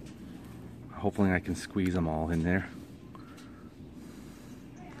 Hopefully I can squeeze them all in there.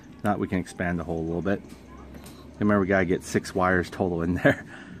 If not, we can expand the hole a little bit. Remember, we got to get 6 wires total in there.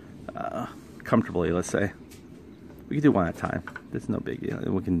 Comfortably, let's say. We can do one at a time. It's no big deal.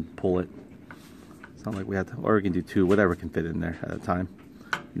 We can pull it. It's not like we have to, or we can do 2, whatever can fit in there at a time.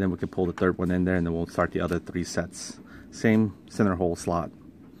 And then we can pull the 3rd one in there, and then we'll start the other 3 sets. Same center hole slot.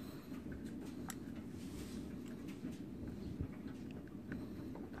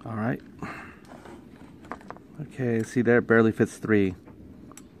 All right. Okay, see there, it barely fits 3.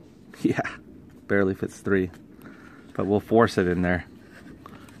 Yeah, barely fits 3. But we'll force it in there.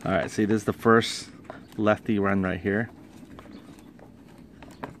 All right, see, this is the first lefty run right here.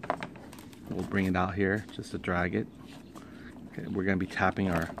 We'll bring it out here just to drag it. Okay, we're going to be tapping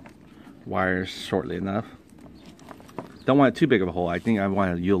our wires shortly enough. Don't want it too big of a hole. I think I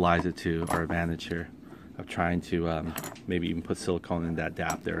want to utilize it to our advantage here of trying to maybe even put silicone in that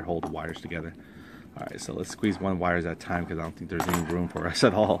dap there, hold the wires together. All right, so let's squeeze 1 wire at a time because I don't think there's any room for us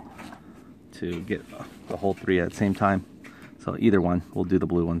at all to get the whole 3 at the same time. So either one, we'll do the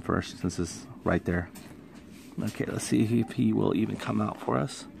blue one first since it's right there. Okay, let's see if he will even come out for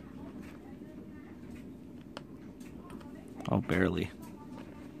us. Oh, barely.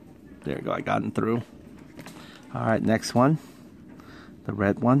 There we go, I got him through. All right, next one, the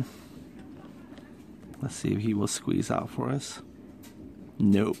red one. Let's see if he will squeeze out for us.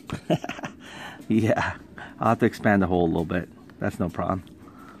 Nope. Yeah, I'll have to expand the hole a little bit. That's no problem.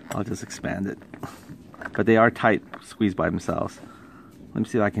 I'll just expand it. But they are tight, squeezed by themselves. Let me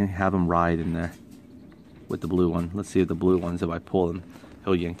see if I can have them ride in there with the blue one. Let's see if the blue ones, if I pull them,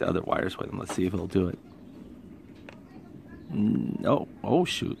 he'll yank the other wires with him. Let's see if he'll do it. No. Oh,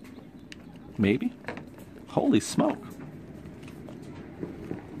 shoot. Maybe. Holy smoke.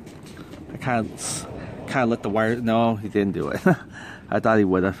 I kind of let the wires... No, he didn't do it. I thought he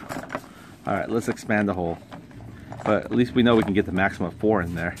would have. Alright, let's expand the hole. But at least we know we can get the maximum of 4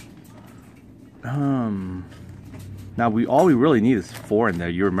 in there. Now all we really need is 4 in there.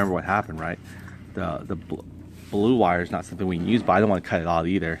 You remember what happened, right? The blue wire is not something we can use, but I don't want to cut it out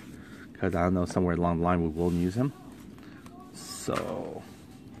either, because I don't know, somewhere along the line we will use them. So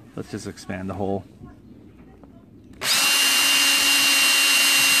let's just expand the hole.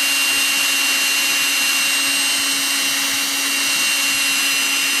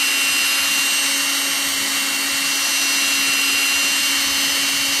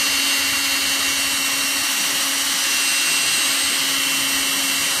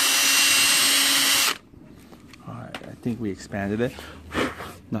 I think we expanded it.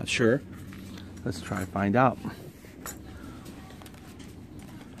 Not sure. Let's try to find out.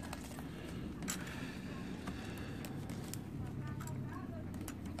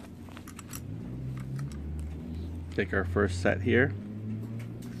 Take our first set here.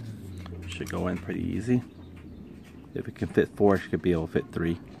 Should go in pretty easy. If it can fit 4, it should be able to fit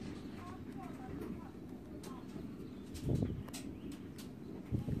 3.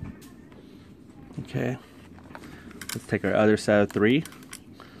 Okay. Let's take our other set of 3.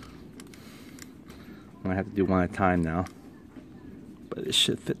 I'm gonna have to do one at a time now, but it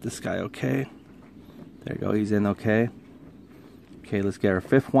should fit this guy okay. There you go, he's in okay. Okay, let's get our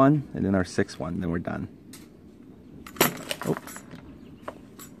 5th one and then our 6th one, then we're done. Oh.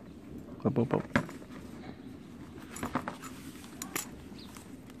 Oh, oh, oh.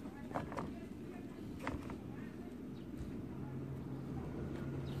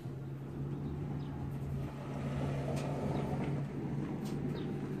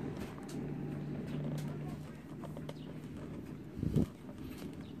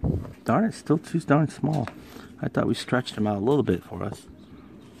 Darn, it's still too darn small. I thought we stretched them out a little bit for us.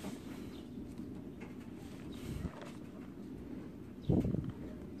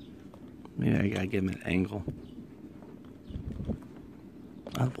 Maybe I gotta give him an angle.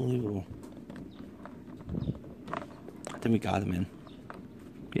 Unbelievable. I think we got him in.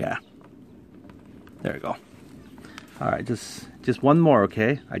 Yeah. There we go. Alright, just one more,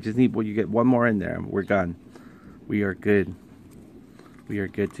 okay? I just need you get one more in there and we're done. We are good. We are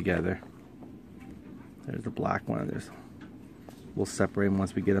good together. There's the black one. We'll separate them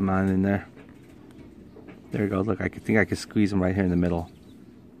once we get them on in there. There we go. Look, I think I could squeeze them right here in the middle.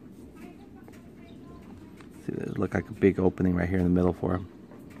 See, it look like a big opening right here in the middle for them.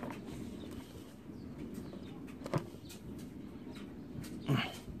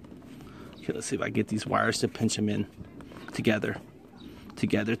 Okay, let's see if I get these wires to pinch them in together.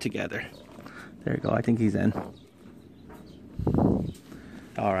 Together. There you go. I think he's in.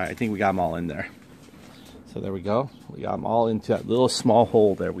 Alright, I think we got them all in there. So there we go. We got them all into that little small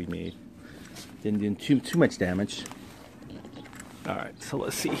hole there we made. Didn't do too much damage. Alright, so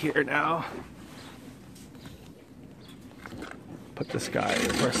let's see here now. Put this guy in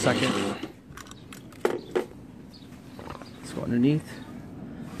for a second. Let's go underneath.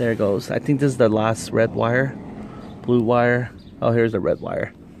 There it goes. I think this is the last red wire. Blue wire. Oh, here's the red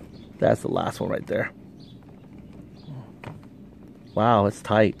wire. That's the last one right there. Wow, it's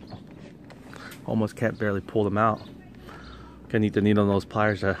tight. Almost can't barely pull them out. Gonna need to needle those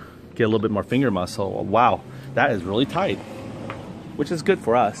pliers to get a little bit more finger muscle. Wow, that is really tight, which is good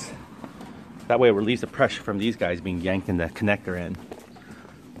for us. That way it relieves the pressure from these guys being yanked in the connector end.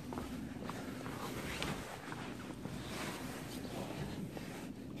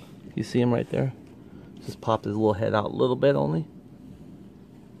 You see him right there? Just popped his little head out a little bit only.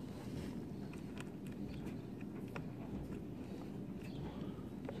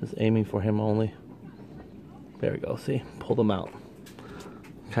 Just aiming for him only. There we go, see? Pull them out.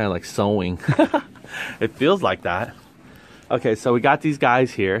 Kind of like sewing. It feels like that. Okay, so we got these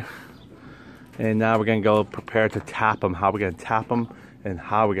guys here. And now we're gonna go prepare to tap them. How we're gonna tap them and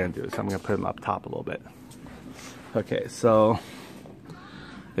how we're gonna do it. So I'm gonna put them up top a little bit. Okay, so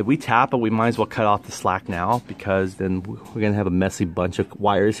if we tap it, we might as well cut off the slack now, because then we're gonna have a messy bunch of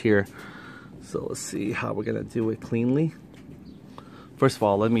wires here. So let's see how we're gonna do it cleanly. First of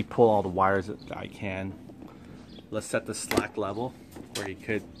all, let me pull all the wires that I can. Let's set the slack level where you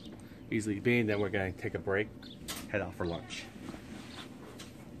could easily be, and then we're going to take a break, head out for lunch.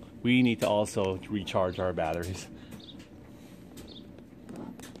 We need to also recharge our batteries.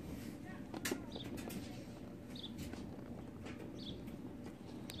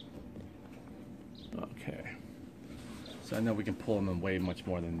 Okay. So I know we can pull him in way much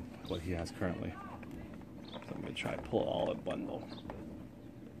more than what he has currently. So I'm going to try to pull all in bundle.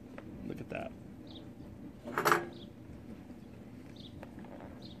 Look at that.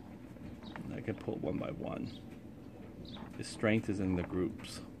 And I can pull one by one. His strength is in the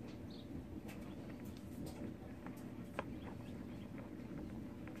groups.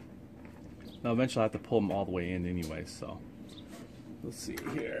 Now eventually I have to pull them all the way in anyway, so let's see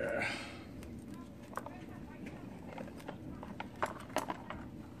here.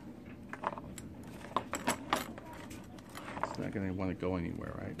 It's not going to want to go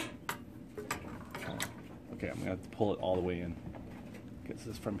anywhere, right? Okay, I'm going to have to pull it all the way in. Because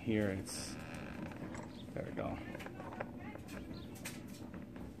this from here, it's... There we go.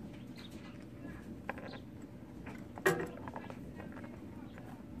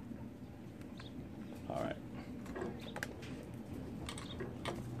 Alright.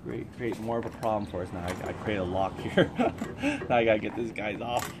 Create more of a problem for us now. I create a lock here. Now I gotta get these guys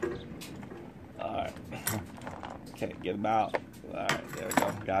off. Alright. Okay, get them out. Alright, there we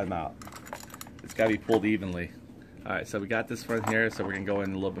go. Got them out. It's gotta be pulled evenly. Alright, so we got this front here, so we're gonna go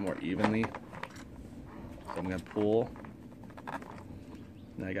in a little bit more evenly. So I'm gonna pull.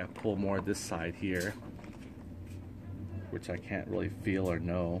 Now I gotta pull more this side here, which I can't really feel or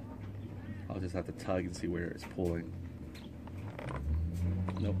know. I'll just have to tug and see where it's pulling.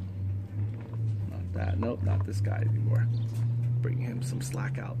 Nope. Not that. Nope, not this guy anymore. Bring him some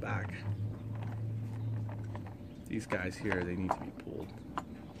slack out back. These guys here, they need to be pulled.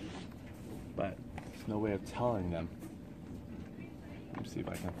 But there's no way of telling them. Let me see if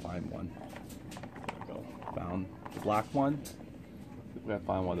I can find one. There we go. Found the black one. We gotta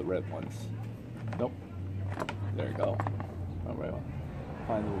find one of the red ones. Nope. There we go. All right.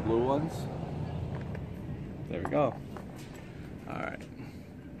 Find the blue ones. There we go. Alright.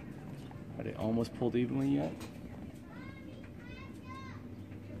 Are they almost pulled evenly yet?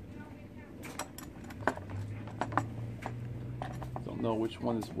 Don't know which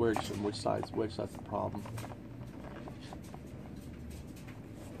one is which and which side is which, that's the problem.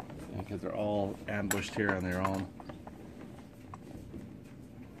 Yeah, because they're all ambushed here on their own.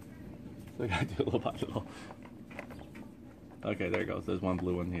 So I gotta do little by little. Okay, there it goes. There's one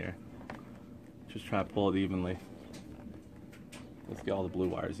blue one here. Just try to pull it evenly. Let's get all the blue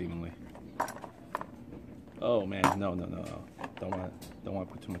wires evenly. Oh man, no. Don't want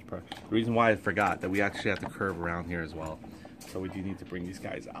to put too much pressure. The reason why I forgot that we actually have to curve around here as well. So we do need to bring these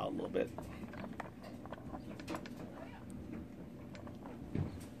guys out a little bit.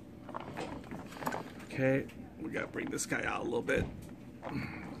 Okay, we gotta bring this guy out a little bit.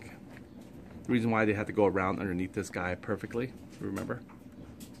 Okay. The reason why they had to go around underneath this guy perfectly, remember?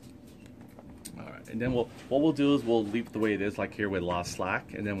 Alright, and then what we'll do is we'll leave it the way it is, like here with a lot of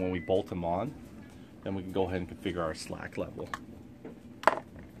slack, and then when we bolt them on, then we can go ahead and configure our slack level.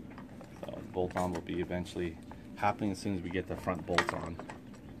 So bolt on will be eventually happening as soon as we get the front bolts on.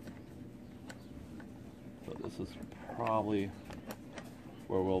 So this is probably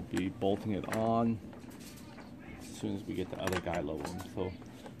where we'll be bolting it on as soon as we get the other guy level. So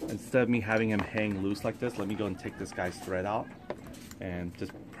instead of me having him hang loose like this, let me go and take this guy's thread out and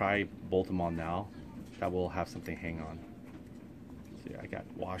just probably bolt him on now. That will have something hang on. See, I got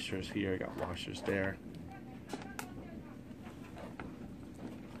washers here, I got washers there.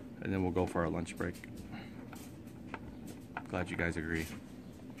 And then we'll go for our lunch break. Glad you guys agree.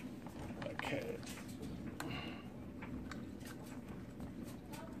 Okay.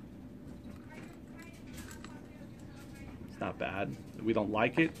 It's not bad. We don't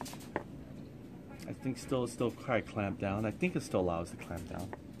like it. I think it's still quite clamped down. I think it still allows to clamp down.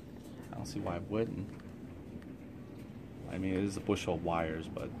 I don't see why it wouldn't. I mean, it is a bushel of wires,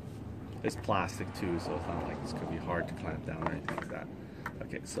 but it's plastic too, so it's not like it's gonna be hard to clamp down or anything like that.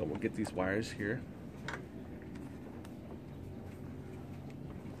 Okay, so we'll get these wires here.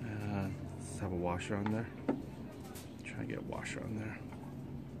 Let's have a washer on there. Try to get a washer on there.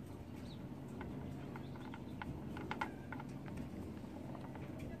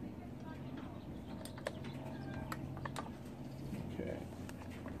 Okay,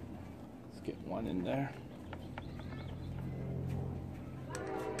 let's get one in there.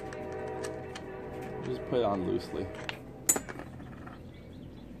 Just put it on loosely.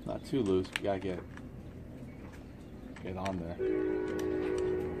 Not too loose, you gotta get on there.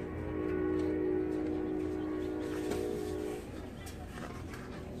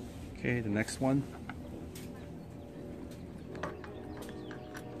 Okay, the next one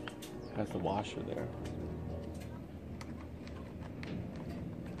has the washer there.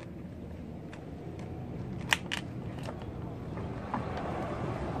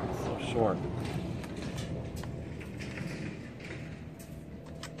 It's so short.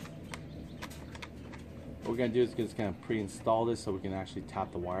 we're going to do is just going to pre-install this so we can actually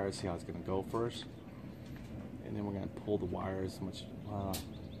tap the wires, see how it's going to go first. And then we're going to pull the wires.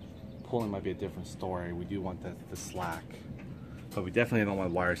 Pulling might be a different story. We do want the slack. But we definitely don't want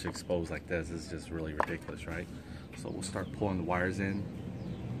wires to expose like this. This is just really ridiculous, right? So we'll start pulling the wires in.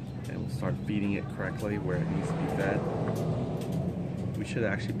 And we'll start feeding it correctly where it needs to be fed. We should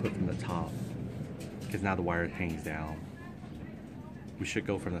actually put from the top, because now the wire hangs down. We should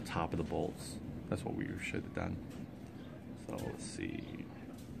go from the top of the bolts. That's what we should have done. So let's see.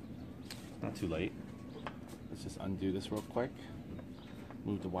 Not too late. Let's just undo this real quick.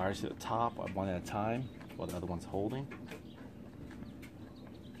 Move the wires to the top one at a time while the other one's holding.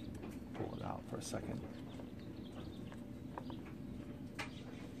 Pull it out for a second.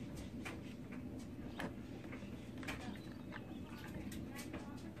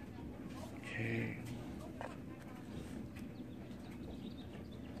 Okay.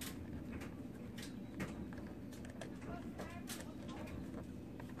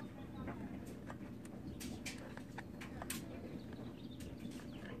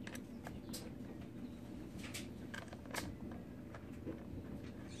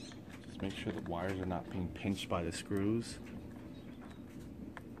 Just make sure the wires are not being pinched by the screws.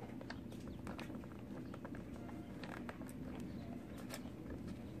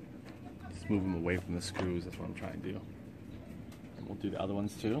 Move them away from the screws. That's what I'm trying to do. And we'll do the other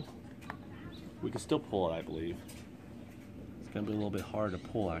ones too. We can still pull it, I believe. It's going to be a little bit hard to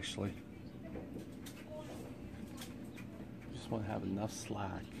pull, actually. Just want to have enough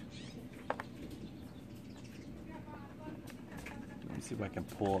slack. Let me see if I can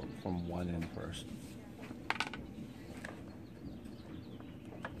pull it from one end first.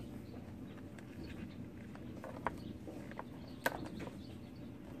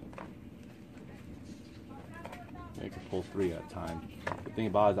 You can pull 3 at a time. The thing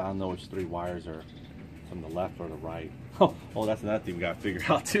about it is I don't know which 3 wires are from the left or the right. Oh, that's another thing we got to figure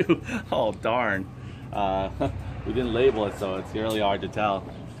out too. Oh, darn. We didn't label it, so it's really hard to tell.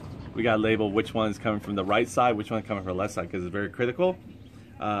 We got to label which one is coming from the right side, which one is coming from the left side, because it's very critical.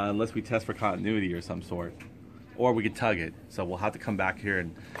 Unless we test for continuity or some sort. Or we could tug it. So we'll have to come back here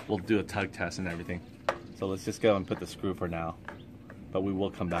and we'll do a tug test and everything. So let's just go and put the screw for now. But we will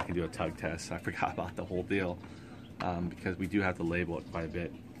come back and do a tug test. I forgot about the whole deal. Because we do have to label it quite a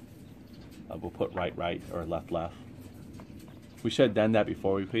bit. We'll put right, right, or left, left. We should have done that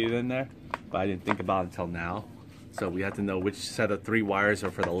before we put it in there, but I didn't think about it until now. So we have to know which set of 3 wires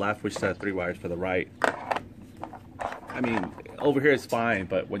are for the left, which set of 3 wires for the right. I mean, over here it's fine,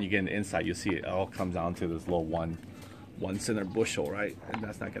 but when you get in the inside, you'll see it all comes down to this little one center bushel, right? And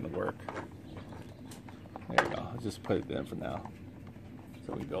that's not going to work. There you go. I'll just put it in for now.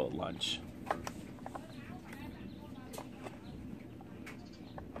 So we go at lunch.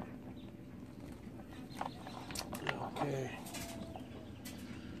 Okay.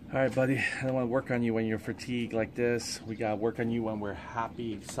 Alright, buddy, I don't want to work on you when you're fatigued like this. We got to work on you when we're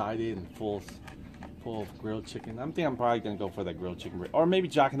happy, excited, and full of grilled chicken. I'm probably going to go for that grilled chicken. Or maybe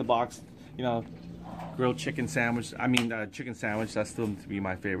Jack in the Box, you know, grilled chicken sandwich. I mean, chicken sandwich, that's still to be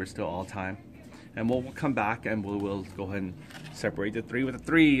my favorite still all time. And we'll come back and we'll go ahead and separate the 3 with a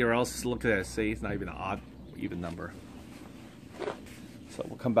 3, or else look at it, see, it's not even an odd, even number. So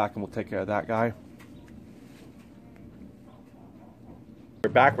we'll come back and we'll take care of that guy. We're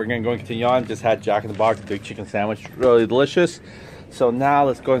back. We're going to go and continue on. Just had Jack in the Box, big chicken sandwich. Really delicious. So now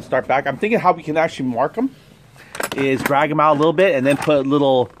let's go and start back. I'm thinking how we can actually mark them is drag them out a little bit and then put a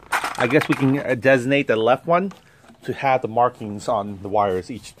little, I guess we can designate the left one to have the markings on the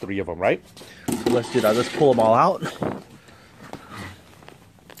wires, each 3 of them, right? So let's do that. Let's pull them all out.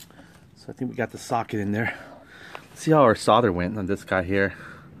 So I think we got the socket in there. Let's see how our solder went on this guy here.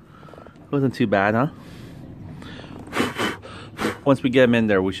 It wasn't too bad, huh? Once we get them in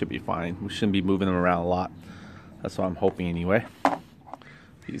there, we should be fine. We shouldn't be moving them around a lot. That's what I'm hoping anyway.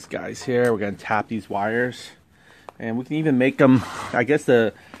 These guys here, we're going to tap these wires. And we can even make them, I guess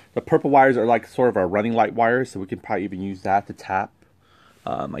the purple wires are like sort of our running light wires, so we can probably even use that to tap.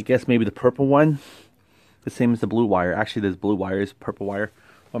 I guess maybe the purple one, the same as the blue wire. Actually, this blue wire is purple wire.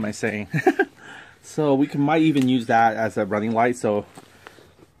 What am I saying? So we might even use that as a running light, so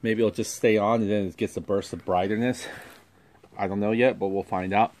maybe it'll just stay on and then it gets a burst of brightness. I don't know yet, but we'll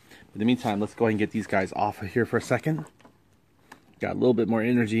find out. In the meantime, let's go ahead and get these guys off of here for a second. Got a little bit more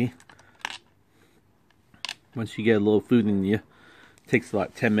energy. Once you get a little food in you, it takes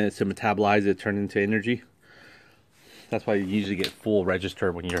about 10 minutes to metabolize it, turn into energy. That's why you usually get full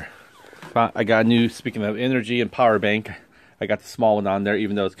register when you're... I got a new, speaking of energy and power bank, I got the small one on there,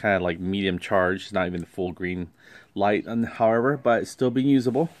 even though it's kind of like medium charge. It's not even the full green light, however, but it's still being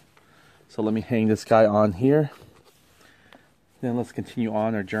usable. So let me hang this guy on here. Then let's continue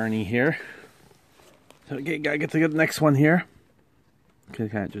on our journey here. So okay, gotta get to the next one here. Okay,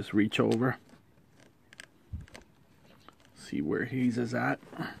 kind of just reach over. See where he's at.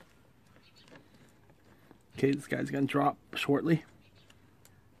 Okay, this guy's gonna drop shortly.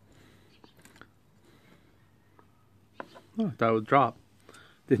 Oh, that would drop.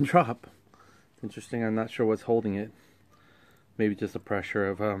 Didn't drop. Interesting, I'm not sure what's holding it. Maybe just the pressure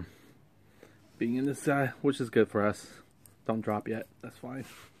of being in this side, which is good for us. Don't drop yet, that's fine.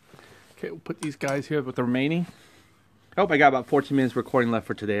 Okay, we'll put these guys here with the remaining. Oh, I got about 14 minutes recording left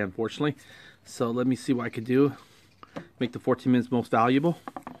for today, unfortunately. So let me see what I could do. Make the 14 minutes most valuable.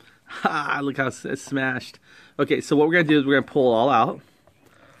 Ha! Look how it's smashed. Okay, so what we're going to do is we're going to pull it all out,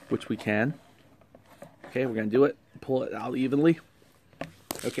 which we can. Okay, we're going to do it. Pull it out evenly.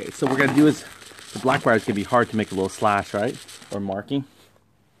 Okay, so what we're going to do is, the black wire is going to be hard to make a little slash, right? Or marking.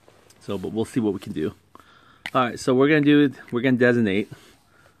 So, but we'll see what we can do. Alright, so we're going to do, we're going to designate.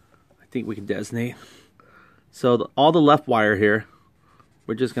 I think we can designate. So all the left wire here,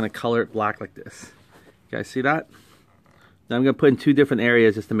 we're just going to color it black like this. You guys see that? Now I'm going to put in two different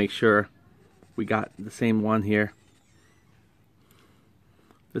areas just to make sure we got the same one here.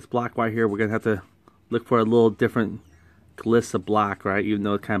 This black wire here, we're going to have to look for a little different gliss of black, right? Even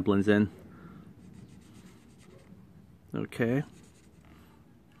though it kind of blends in. Okay.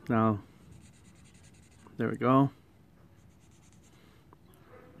 Now, there we go.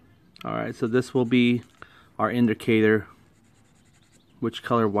 Alright, so this will be our indicator, which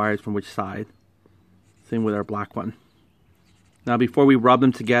color wires from which side. Same with our black one. Now before we rub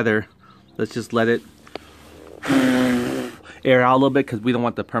them together, let's just let it air out a little bit because we don't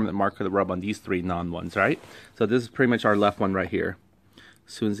want the permanent marker to rub on these three non-ones, right? So this is pretty much our left one right here.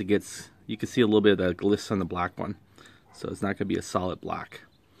 As soon as it gets, you can see a little bit of the gliss on the black one. So it's not going to be a solid black.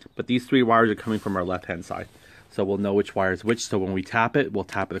 But these three wires are coming from our left-hand side. So we'll know which wire is which, so when we tap it, we'll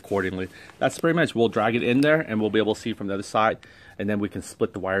tap it accordingly. That's pretty much, we'll drag it in there and we'll be able to see from the other side, and then we can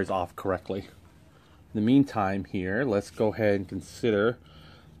split the wires off correctly. In the meantime here, let's go ahead and consider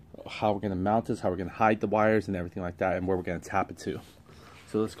how we're going to mount this, how we're going to hide the wires and everything like that, and where we're going to tap it to.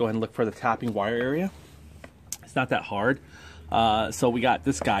 So let's go ahead and look for the tapping wire area. It's not that hard. So we got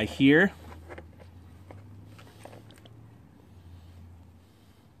this guy here.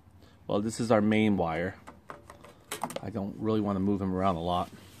 Well, this is our main wire. I don't really want to move him around a lot.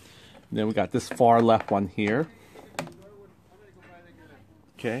 And then we got this far left one here.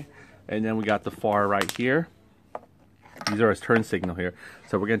 Okay. And then we got the far right here. These are his turn signal here.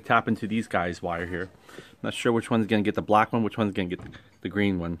 So we're going to tap into these guys' wire here. I'm not sure which one's going to get the black one, which one's going to get the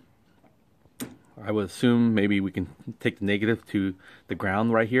green one. I would assume maybe we can take the negative to the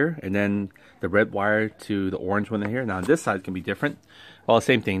ground right here, and then the red wire to the orange one in here. Now on this side can be different. Well,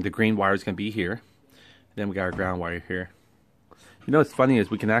 same thing. The green wire is going to be here. Then we got our ground wire here. You know what's funny is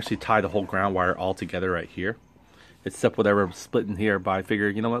we can actually tie the whole ground wire all together right here. Except whatever I'm splitting here, but I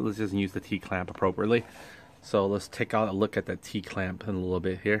figured, you know what, let's just use the T-clamp appropriately. So let's take out a look at that T-clamp in a little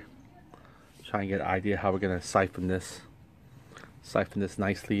bit here. Try and get an idea how we're going to siphon this. Siphon this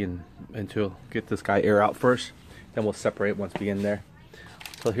nicely and into get this guy air out first. Then we'll separate once we get in there.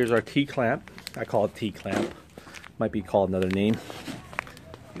 So here's our T-clamp. I call it T-clamp. Might be called another name.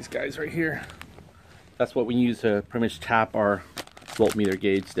 These guys right here. That's what we use to pretty much tap our voltmeter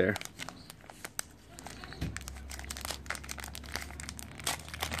gauge there.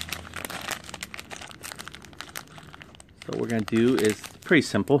 So what we're going to do is pretty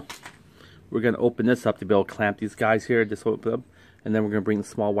simple. We're going to open this up to be able to clamp these guys here, just open up, and then we're going to bring the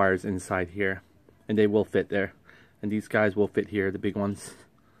small wires inside here, and they will fit there. And these guys will fit here, the big ones.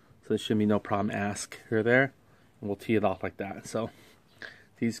 So there shouldn't be no problem. Ask here, there, and we'll tee it off like that. So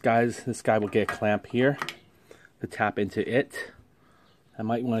these guys, this guy will get a clamp here to tap into it. I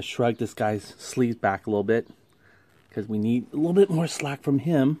might want to shrug this guy's sleeves back a little bit because we need a little bit more slack from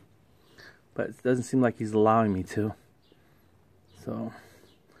him, but it doesn't seem like he's allowing me to. So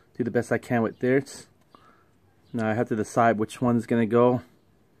do the best I can with this. Now I have to decide which one's going to go.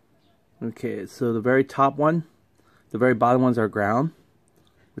 Okay, so the very top one, the very bottom ones are ground,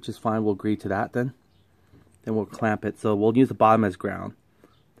 which is fine. We'll agree to that then. Then we'll clamp it. So we'll use the bottom as ground.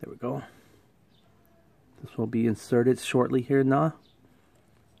 There we go. This will be inserted shortly here now.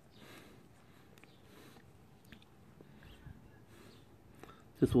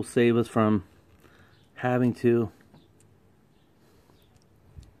 This will save us from having to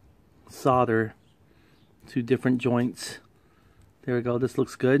solder two different joints. There we go. This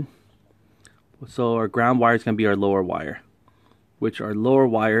looks good. So our ground wire is going to be our lower wire, which our lower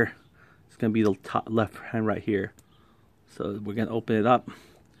wire is going to be the top left hand right here. So we're going to open it up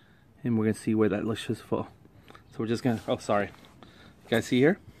And we're gonna see where that looks just full. So we're just gonna, oh sorry. You guys see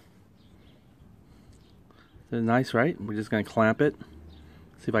here? Is nice, right? We're just gonna clamp it.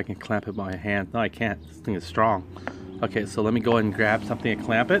 See if I can clamp it by hand. No, I can't. This thing is strong. Okay, so let me go ahead and grab something and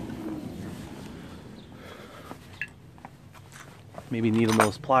clamp it. Maybe needle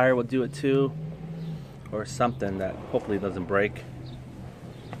nose plier will do it too. Or something that hopefully doesn't break.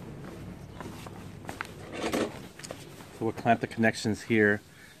 So we'll clamp the connections here,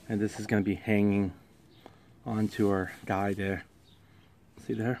 and this is going to be hanging onto our guy there.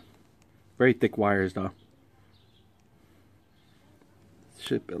 See there? Very thick wires though.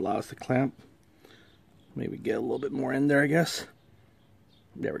 Should allow us to clamp. Maybe get a little bit more in there, I guess.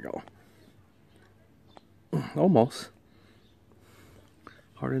 There we go. Almost.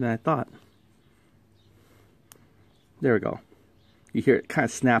 Harder than I thought. There we go. You hear it kind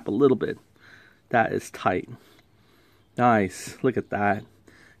of snap a little bit. That is tight. Nice. Look at that.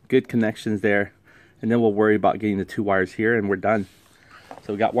 Good connections there. And then we'll worry about getting the 2 wires here and we're done.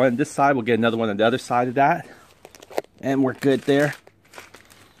 So we got one on this side. We'll get another one on the other side of that. And we're good there.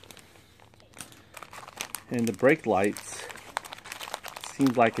 And the brake lights.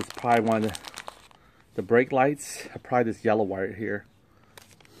 Seems like it's probably one of the brake lights. Probably this yellow wire here.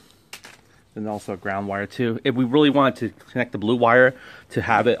 And also a ground wire too. If we really wanted to connect the blue wire to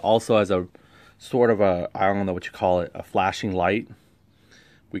have it also as a sort of a, I don't know what you call it, a flashing light,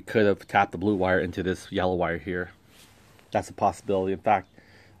 we could have tapped the blue wire into this yellow wire here. That's a possibility. In fact,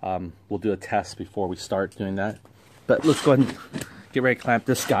 we'll do a test before we start doing that. But let's go ahead and get ready to clamp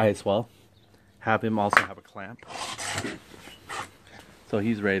this guy as well. Have him also have a clamp. So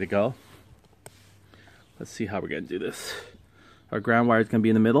he's ready to go. Let's see how we're going to do this. Our ground wire is going to be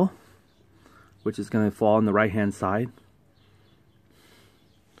in the middle, which is going to fall on the right hand side.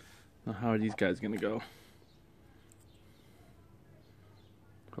 Now how are these guys going to go?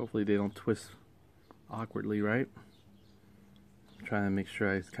 Hopefully they don't twist awkwardly, right? I'm trying to make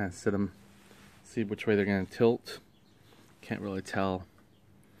sure I kind of sit them, see which way they're going to tilt. Can't really tell,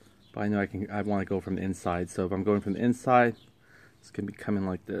 but I know I want to go from the inside. So if I'm going from the inside, it's going to be coming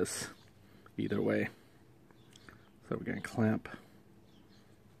like this either way. So we're going to clamp.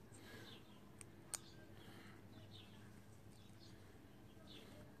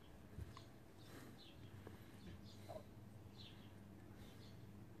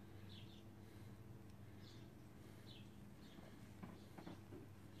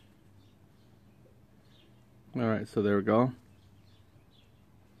 Alright, so there we go.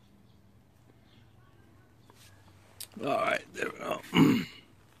 Alright, there we go.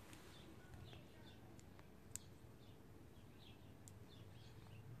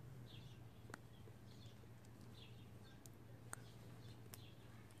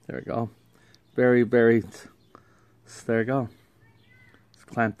 There we go. Very, there you go. It's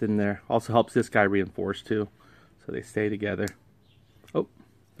clamped in there. Also helps this guy reinforce too, so they stay together. Oh,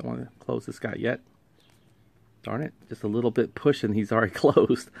 don't want to close this guy yet. Darn it, just a little bit push and he's already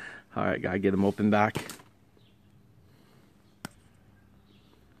closed. Alright, gotta get him open back.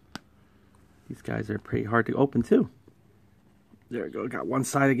 These guys are pretty hard to open too. There we go, got one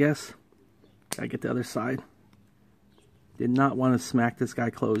side I guess. Gotta get the other side. Did not want to smack this guy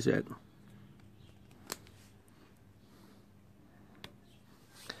closed yet.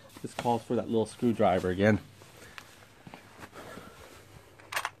 This calls for that little screwdriver again.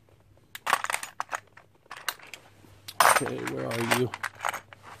 Okay, where are you?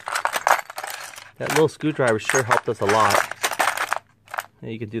 That little screwdriver sure helped us a lot.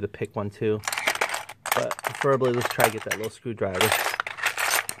 And you can do the pick one too. But preferably let's try to get that little screwdriver.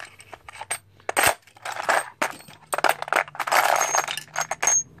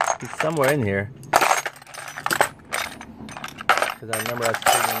 He's somewhere in here. Because I remember us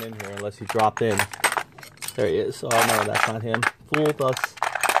putting him in here unless he dropped in. There he is. Oh no, that's not him. Fooled us.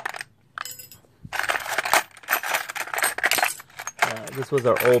 This was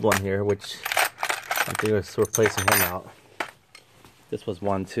our old one here, which I think was replacing him out. This was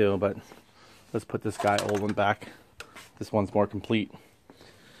one too, but let's put this guy old one back. This one's more complete.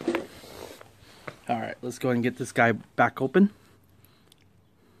 Alright, let's go ahead and get this guy back open.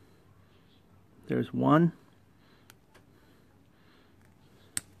 There's one.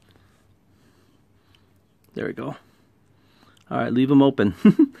 There we go. Alright, leave him open.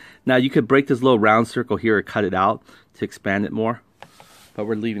 Now you could break this little round circle here or cut it out to expand it more. But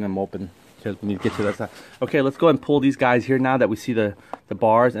we're leaving them open because we need to get to that side. Okay, let's go ahead and pull these guys here now that we see the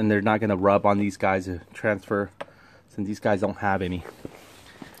bars, and they're not going to rub on these guys to transfer since these guys don't have any.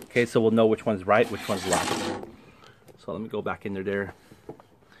 Okay, so we'll know which one's right, which one's left. So let me go back into there.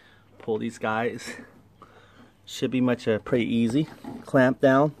 Pull these guys. Should be pretty easy clamp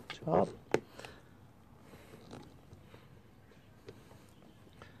down job.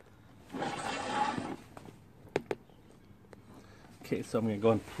 Okay, so I'm going to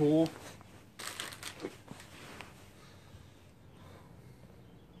go and pull.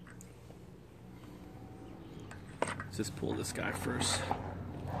 Let's just pull this guy first.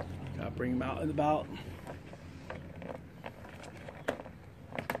 Gotta bring him out and about.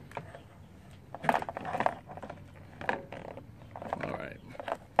 Alright.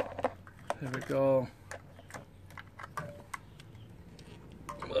 There we go.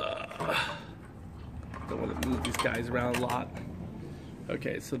 Don't want to move these guys around a lot.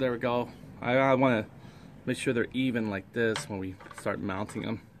 Okay, so there we go. I want to make sure they're even like this when we start mounting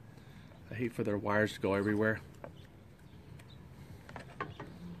them. I hate for their wires to go everywhere.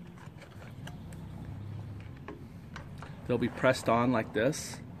 They'll be pressed on like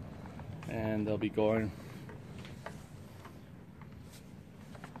this, and they'll be going.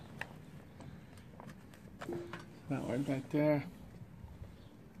 That one right there.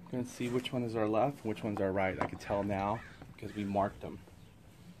 I'm going to see which one is our left, which one's our right. I can tell now because we marked them.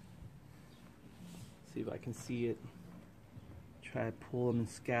 See if I can see it. Try to pull them and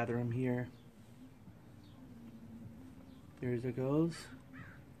scatter them here. There it goes.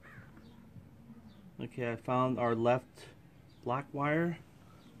 Okay, I found our left black wire.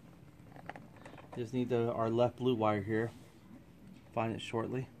 Just need our left blue wire here. Find it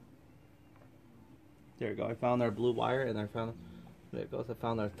shortly. There we go. I found our blue wire, and there it goes. I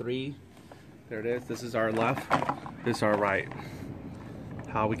found our 3. There it is. This is our left. This is our right.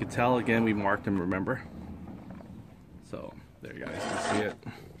 How we could tell, again, we marked them, remember? So there you guys can see it.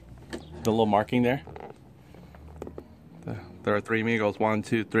 The little marking there. There are 3 amigos. 1,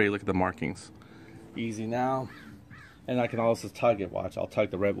 2, 3. Look at the markings. Easy now. And I can also tug it. Watch, I'll tug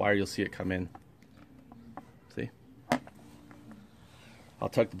the red wire. You'll see it come in. See? I'll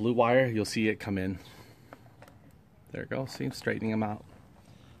tug the blue wire. You'll see it come in. There you go. See, I'm straightening them out.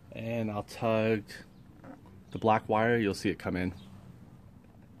 And I'll tug the black wire. You'll see it come in.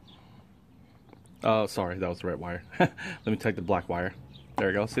 Oh, sorry, that was the red wire. Let me tug the black wire. There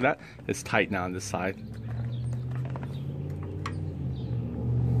we go. See that? It's tight now on this side.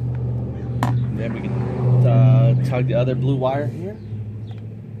 And then we can tug the other blue wire here.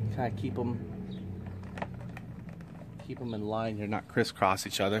 Kind of keep them in line here, not crisscross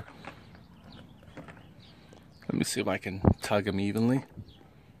each other. Let me see if I can tug them evenly.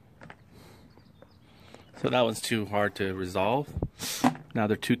 So that one's too hard to resolve. Now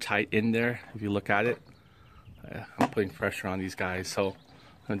they're too tight in there. If you look at it, I'm putting pressure on these guys. So what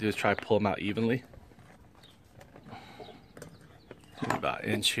I'm gonna do is try to pull them out evenly. Maybe about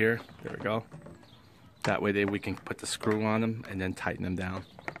an inch here. There we go. That way we can put the screw on them and then tighten them down.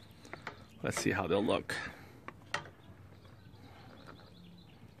 Let's see how they'll look.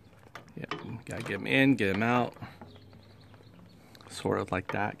 Yeah, gotta get them in, get them out. Sort of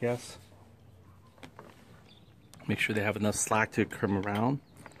like that, I guess. Make sure they have enough slack to come around.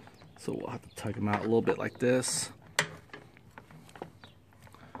 So we'll have to tug them out a little bit like this.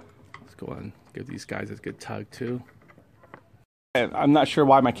 Let's go on and give these guys a good tug too. And I'm not sure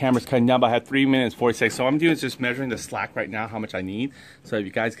why my camera's cutting down, but I have 3 minutes 46. So what I'm doing is just measuring the slack right now, how much I need. So if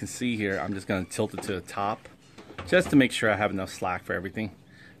you guys can see here, I'm just gonna tilt it to the top just to make sure I have enough slack for everything.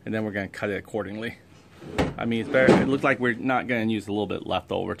 And then we're gonna cut it accordingly. I mean, it's better. It looks like we're not gonna use a little bit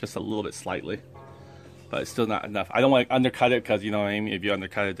left over, just a little bit slightly. But it's still not enough. I don't want to undercut it because, you know what I mean, if you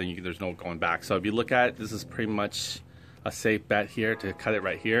undercut it, then there's no going back. So if you look at it, this is pretty much a safe bet here to cut it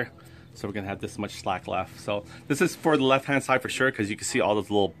right here. So we're going to have this much slack left. So this is for the left-hand side for sure, because you can see all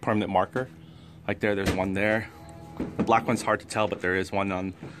this little permanent marker. Like there's one there. The black one's hard to tell, but there is one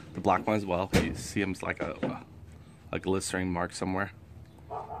on the black one as well. You see him like a glistering mark somewhere.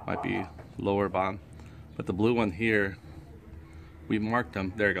 Might be lower bottom. But the blue one here, we marked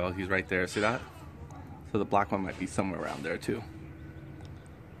him. There you go. He's right there. See that? So the black one might be somewhere around there too.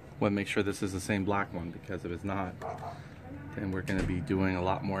 Want to make sure this is the same black one, because if it's not, then we're going to be doing a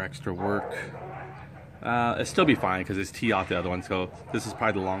lot more extra work. It'll still be fine because it's T off the other one, so this is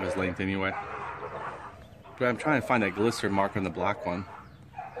probably the longest length anyway. But I'm trying to find that glister mark on the black one,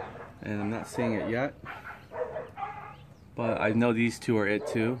 and I'm not seeing it yet. But I know these two are it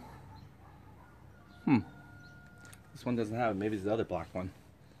too. This one doesn't have it. Maybe it's the other black one.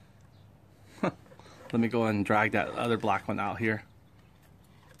 Let me go and drag that other black one out here.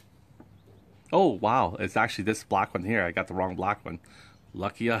 Oh, wow. It's actually this black one here. I got the wrong black one.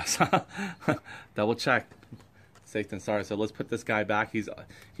 Lucky us. Double check. Safe than sorry. So let's put this guy back. He's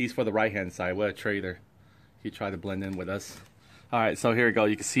for the right-hand side. What a traitor. He tried to blend in with us. Alright, so here we go.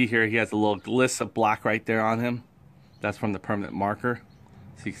 You can see here he has a little gliss of black right there on him. That's from the permanent marker.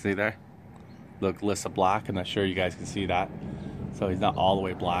 So you can see there. Little gliss of black. I'm not sure you guys can see that. So he's not all the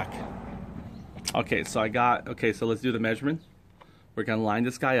way black. Okay, so so let's do the measurement. We're going to line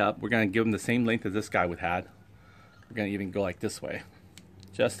this guy up. We're going to give him the same length as this guy would have. We're going to even go like this way.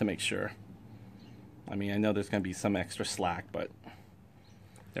 Just to make sure. I mean, I know there's going to be some extra slack, but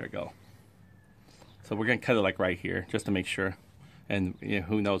there we go. So we're going to cut it like right here, just to make sure. And you know,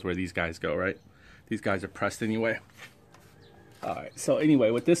 who knows where these guys go, right? These guys are pressed anyway. Alright, so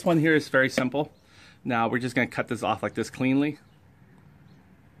anyway, with this one here is very simple. Now we're just going to cut this off like this cleanly.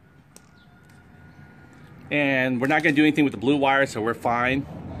 And we're not going to do anything with the blue wire, so we're fine.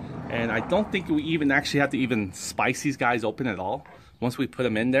 And I don't think we even actually have to even spice these guys open at all. Once we put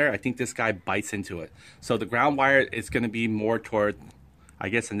them in there, I think this guy bites into it. So the ground wire is going to be more toward, I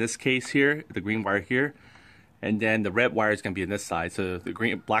guess in this case here, the green wire here. And then the red wire is going to be on this side. So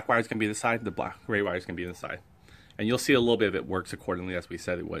the black wire is going to be this side, the gray wire is going to be this side. And you'll see a little bit of it works accordingly as we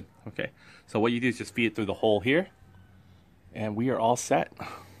said it would. Okay, so what you do is just feed it through the hole here. And we are all set.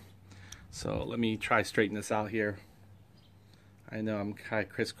 So let me try straighten this out here. I know I'm kind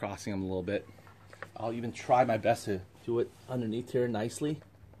of crisscrossing them a little bit. I'll even try my best to do it underneath here nicely.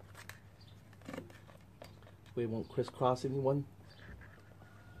 We won't crisscross anyone.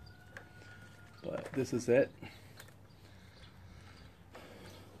 But this is it.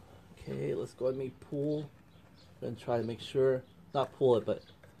 Okay, let's go ahead and pull. And try to make sure, not pull it, but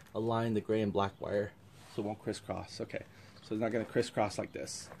align the gray and black wire so it won't crisscross. Okay, so it's not going to crisscross like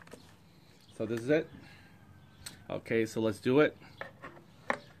this. So this is it. Okay, so let's do it.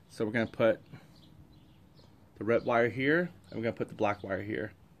 So we're going to put the red wire here, and we're going to put the black wire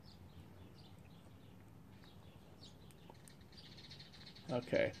here.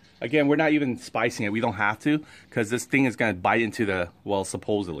 Okay. Again, we're not even spicing it. We don't have to, because this thing is going to bite into the, well,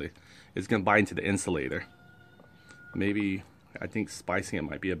 supposedly, it's going to bite into the insulator. Maybe, I think spicing it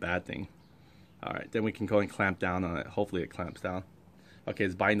might be a bad thing. Alright, then we can go and clamp down on it. Hopefully it clamps down. Okay,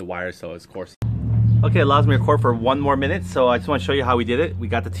 it's biting the wire, so it's coarse. Okay, it allows me to record for 1 more minute, so I just want to show you how we did it. We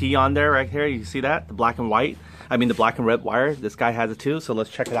got the T on there right here. You can see that? The black and white. I mean the black and red wire. This guy has it too, so let's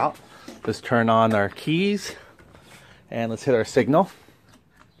check it out. Let's turn on our keys, and let's hit our signal.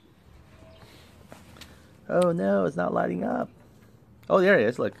 Oh no, it's not lighting up. Oh, there it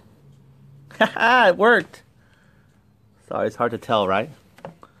is, look. Haha, it worked. Sorry, it's hard to tell, right?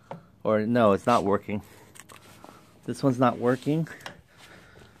 Or no, it's not working. This one's not working.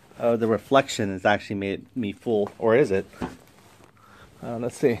 Oh, the reflection has actually made me fool. Or is it?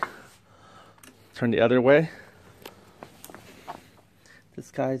 Let's see. Turn the other way.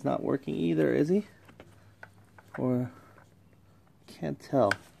 This guy's not working either, is he? Or can't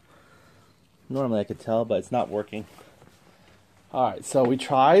tell. Normally I could tell, but it's not working. Alright, so we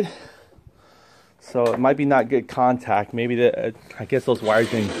tried. So it might be not good contact. Maybe I guess those wires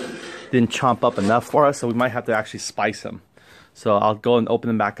didn't chomp up enough for us, so we might have to actually spice them. So I'll go and open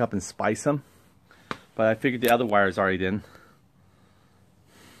them back up and spice them. But I figured the other wires already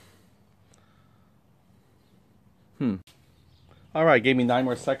in. Alright, gave me 9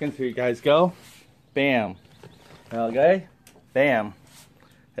 more seconds. Here you guys go. Bam. Okay. Bam.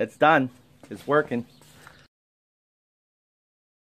 It's done. It's working.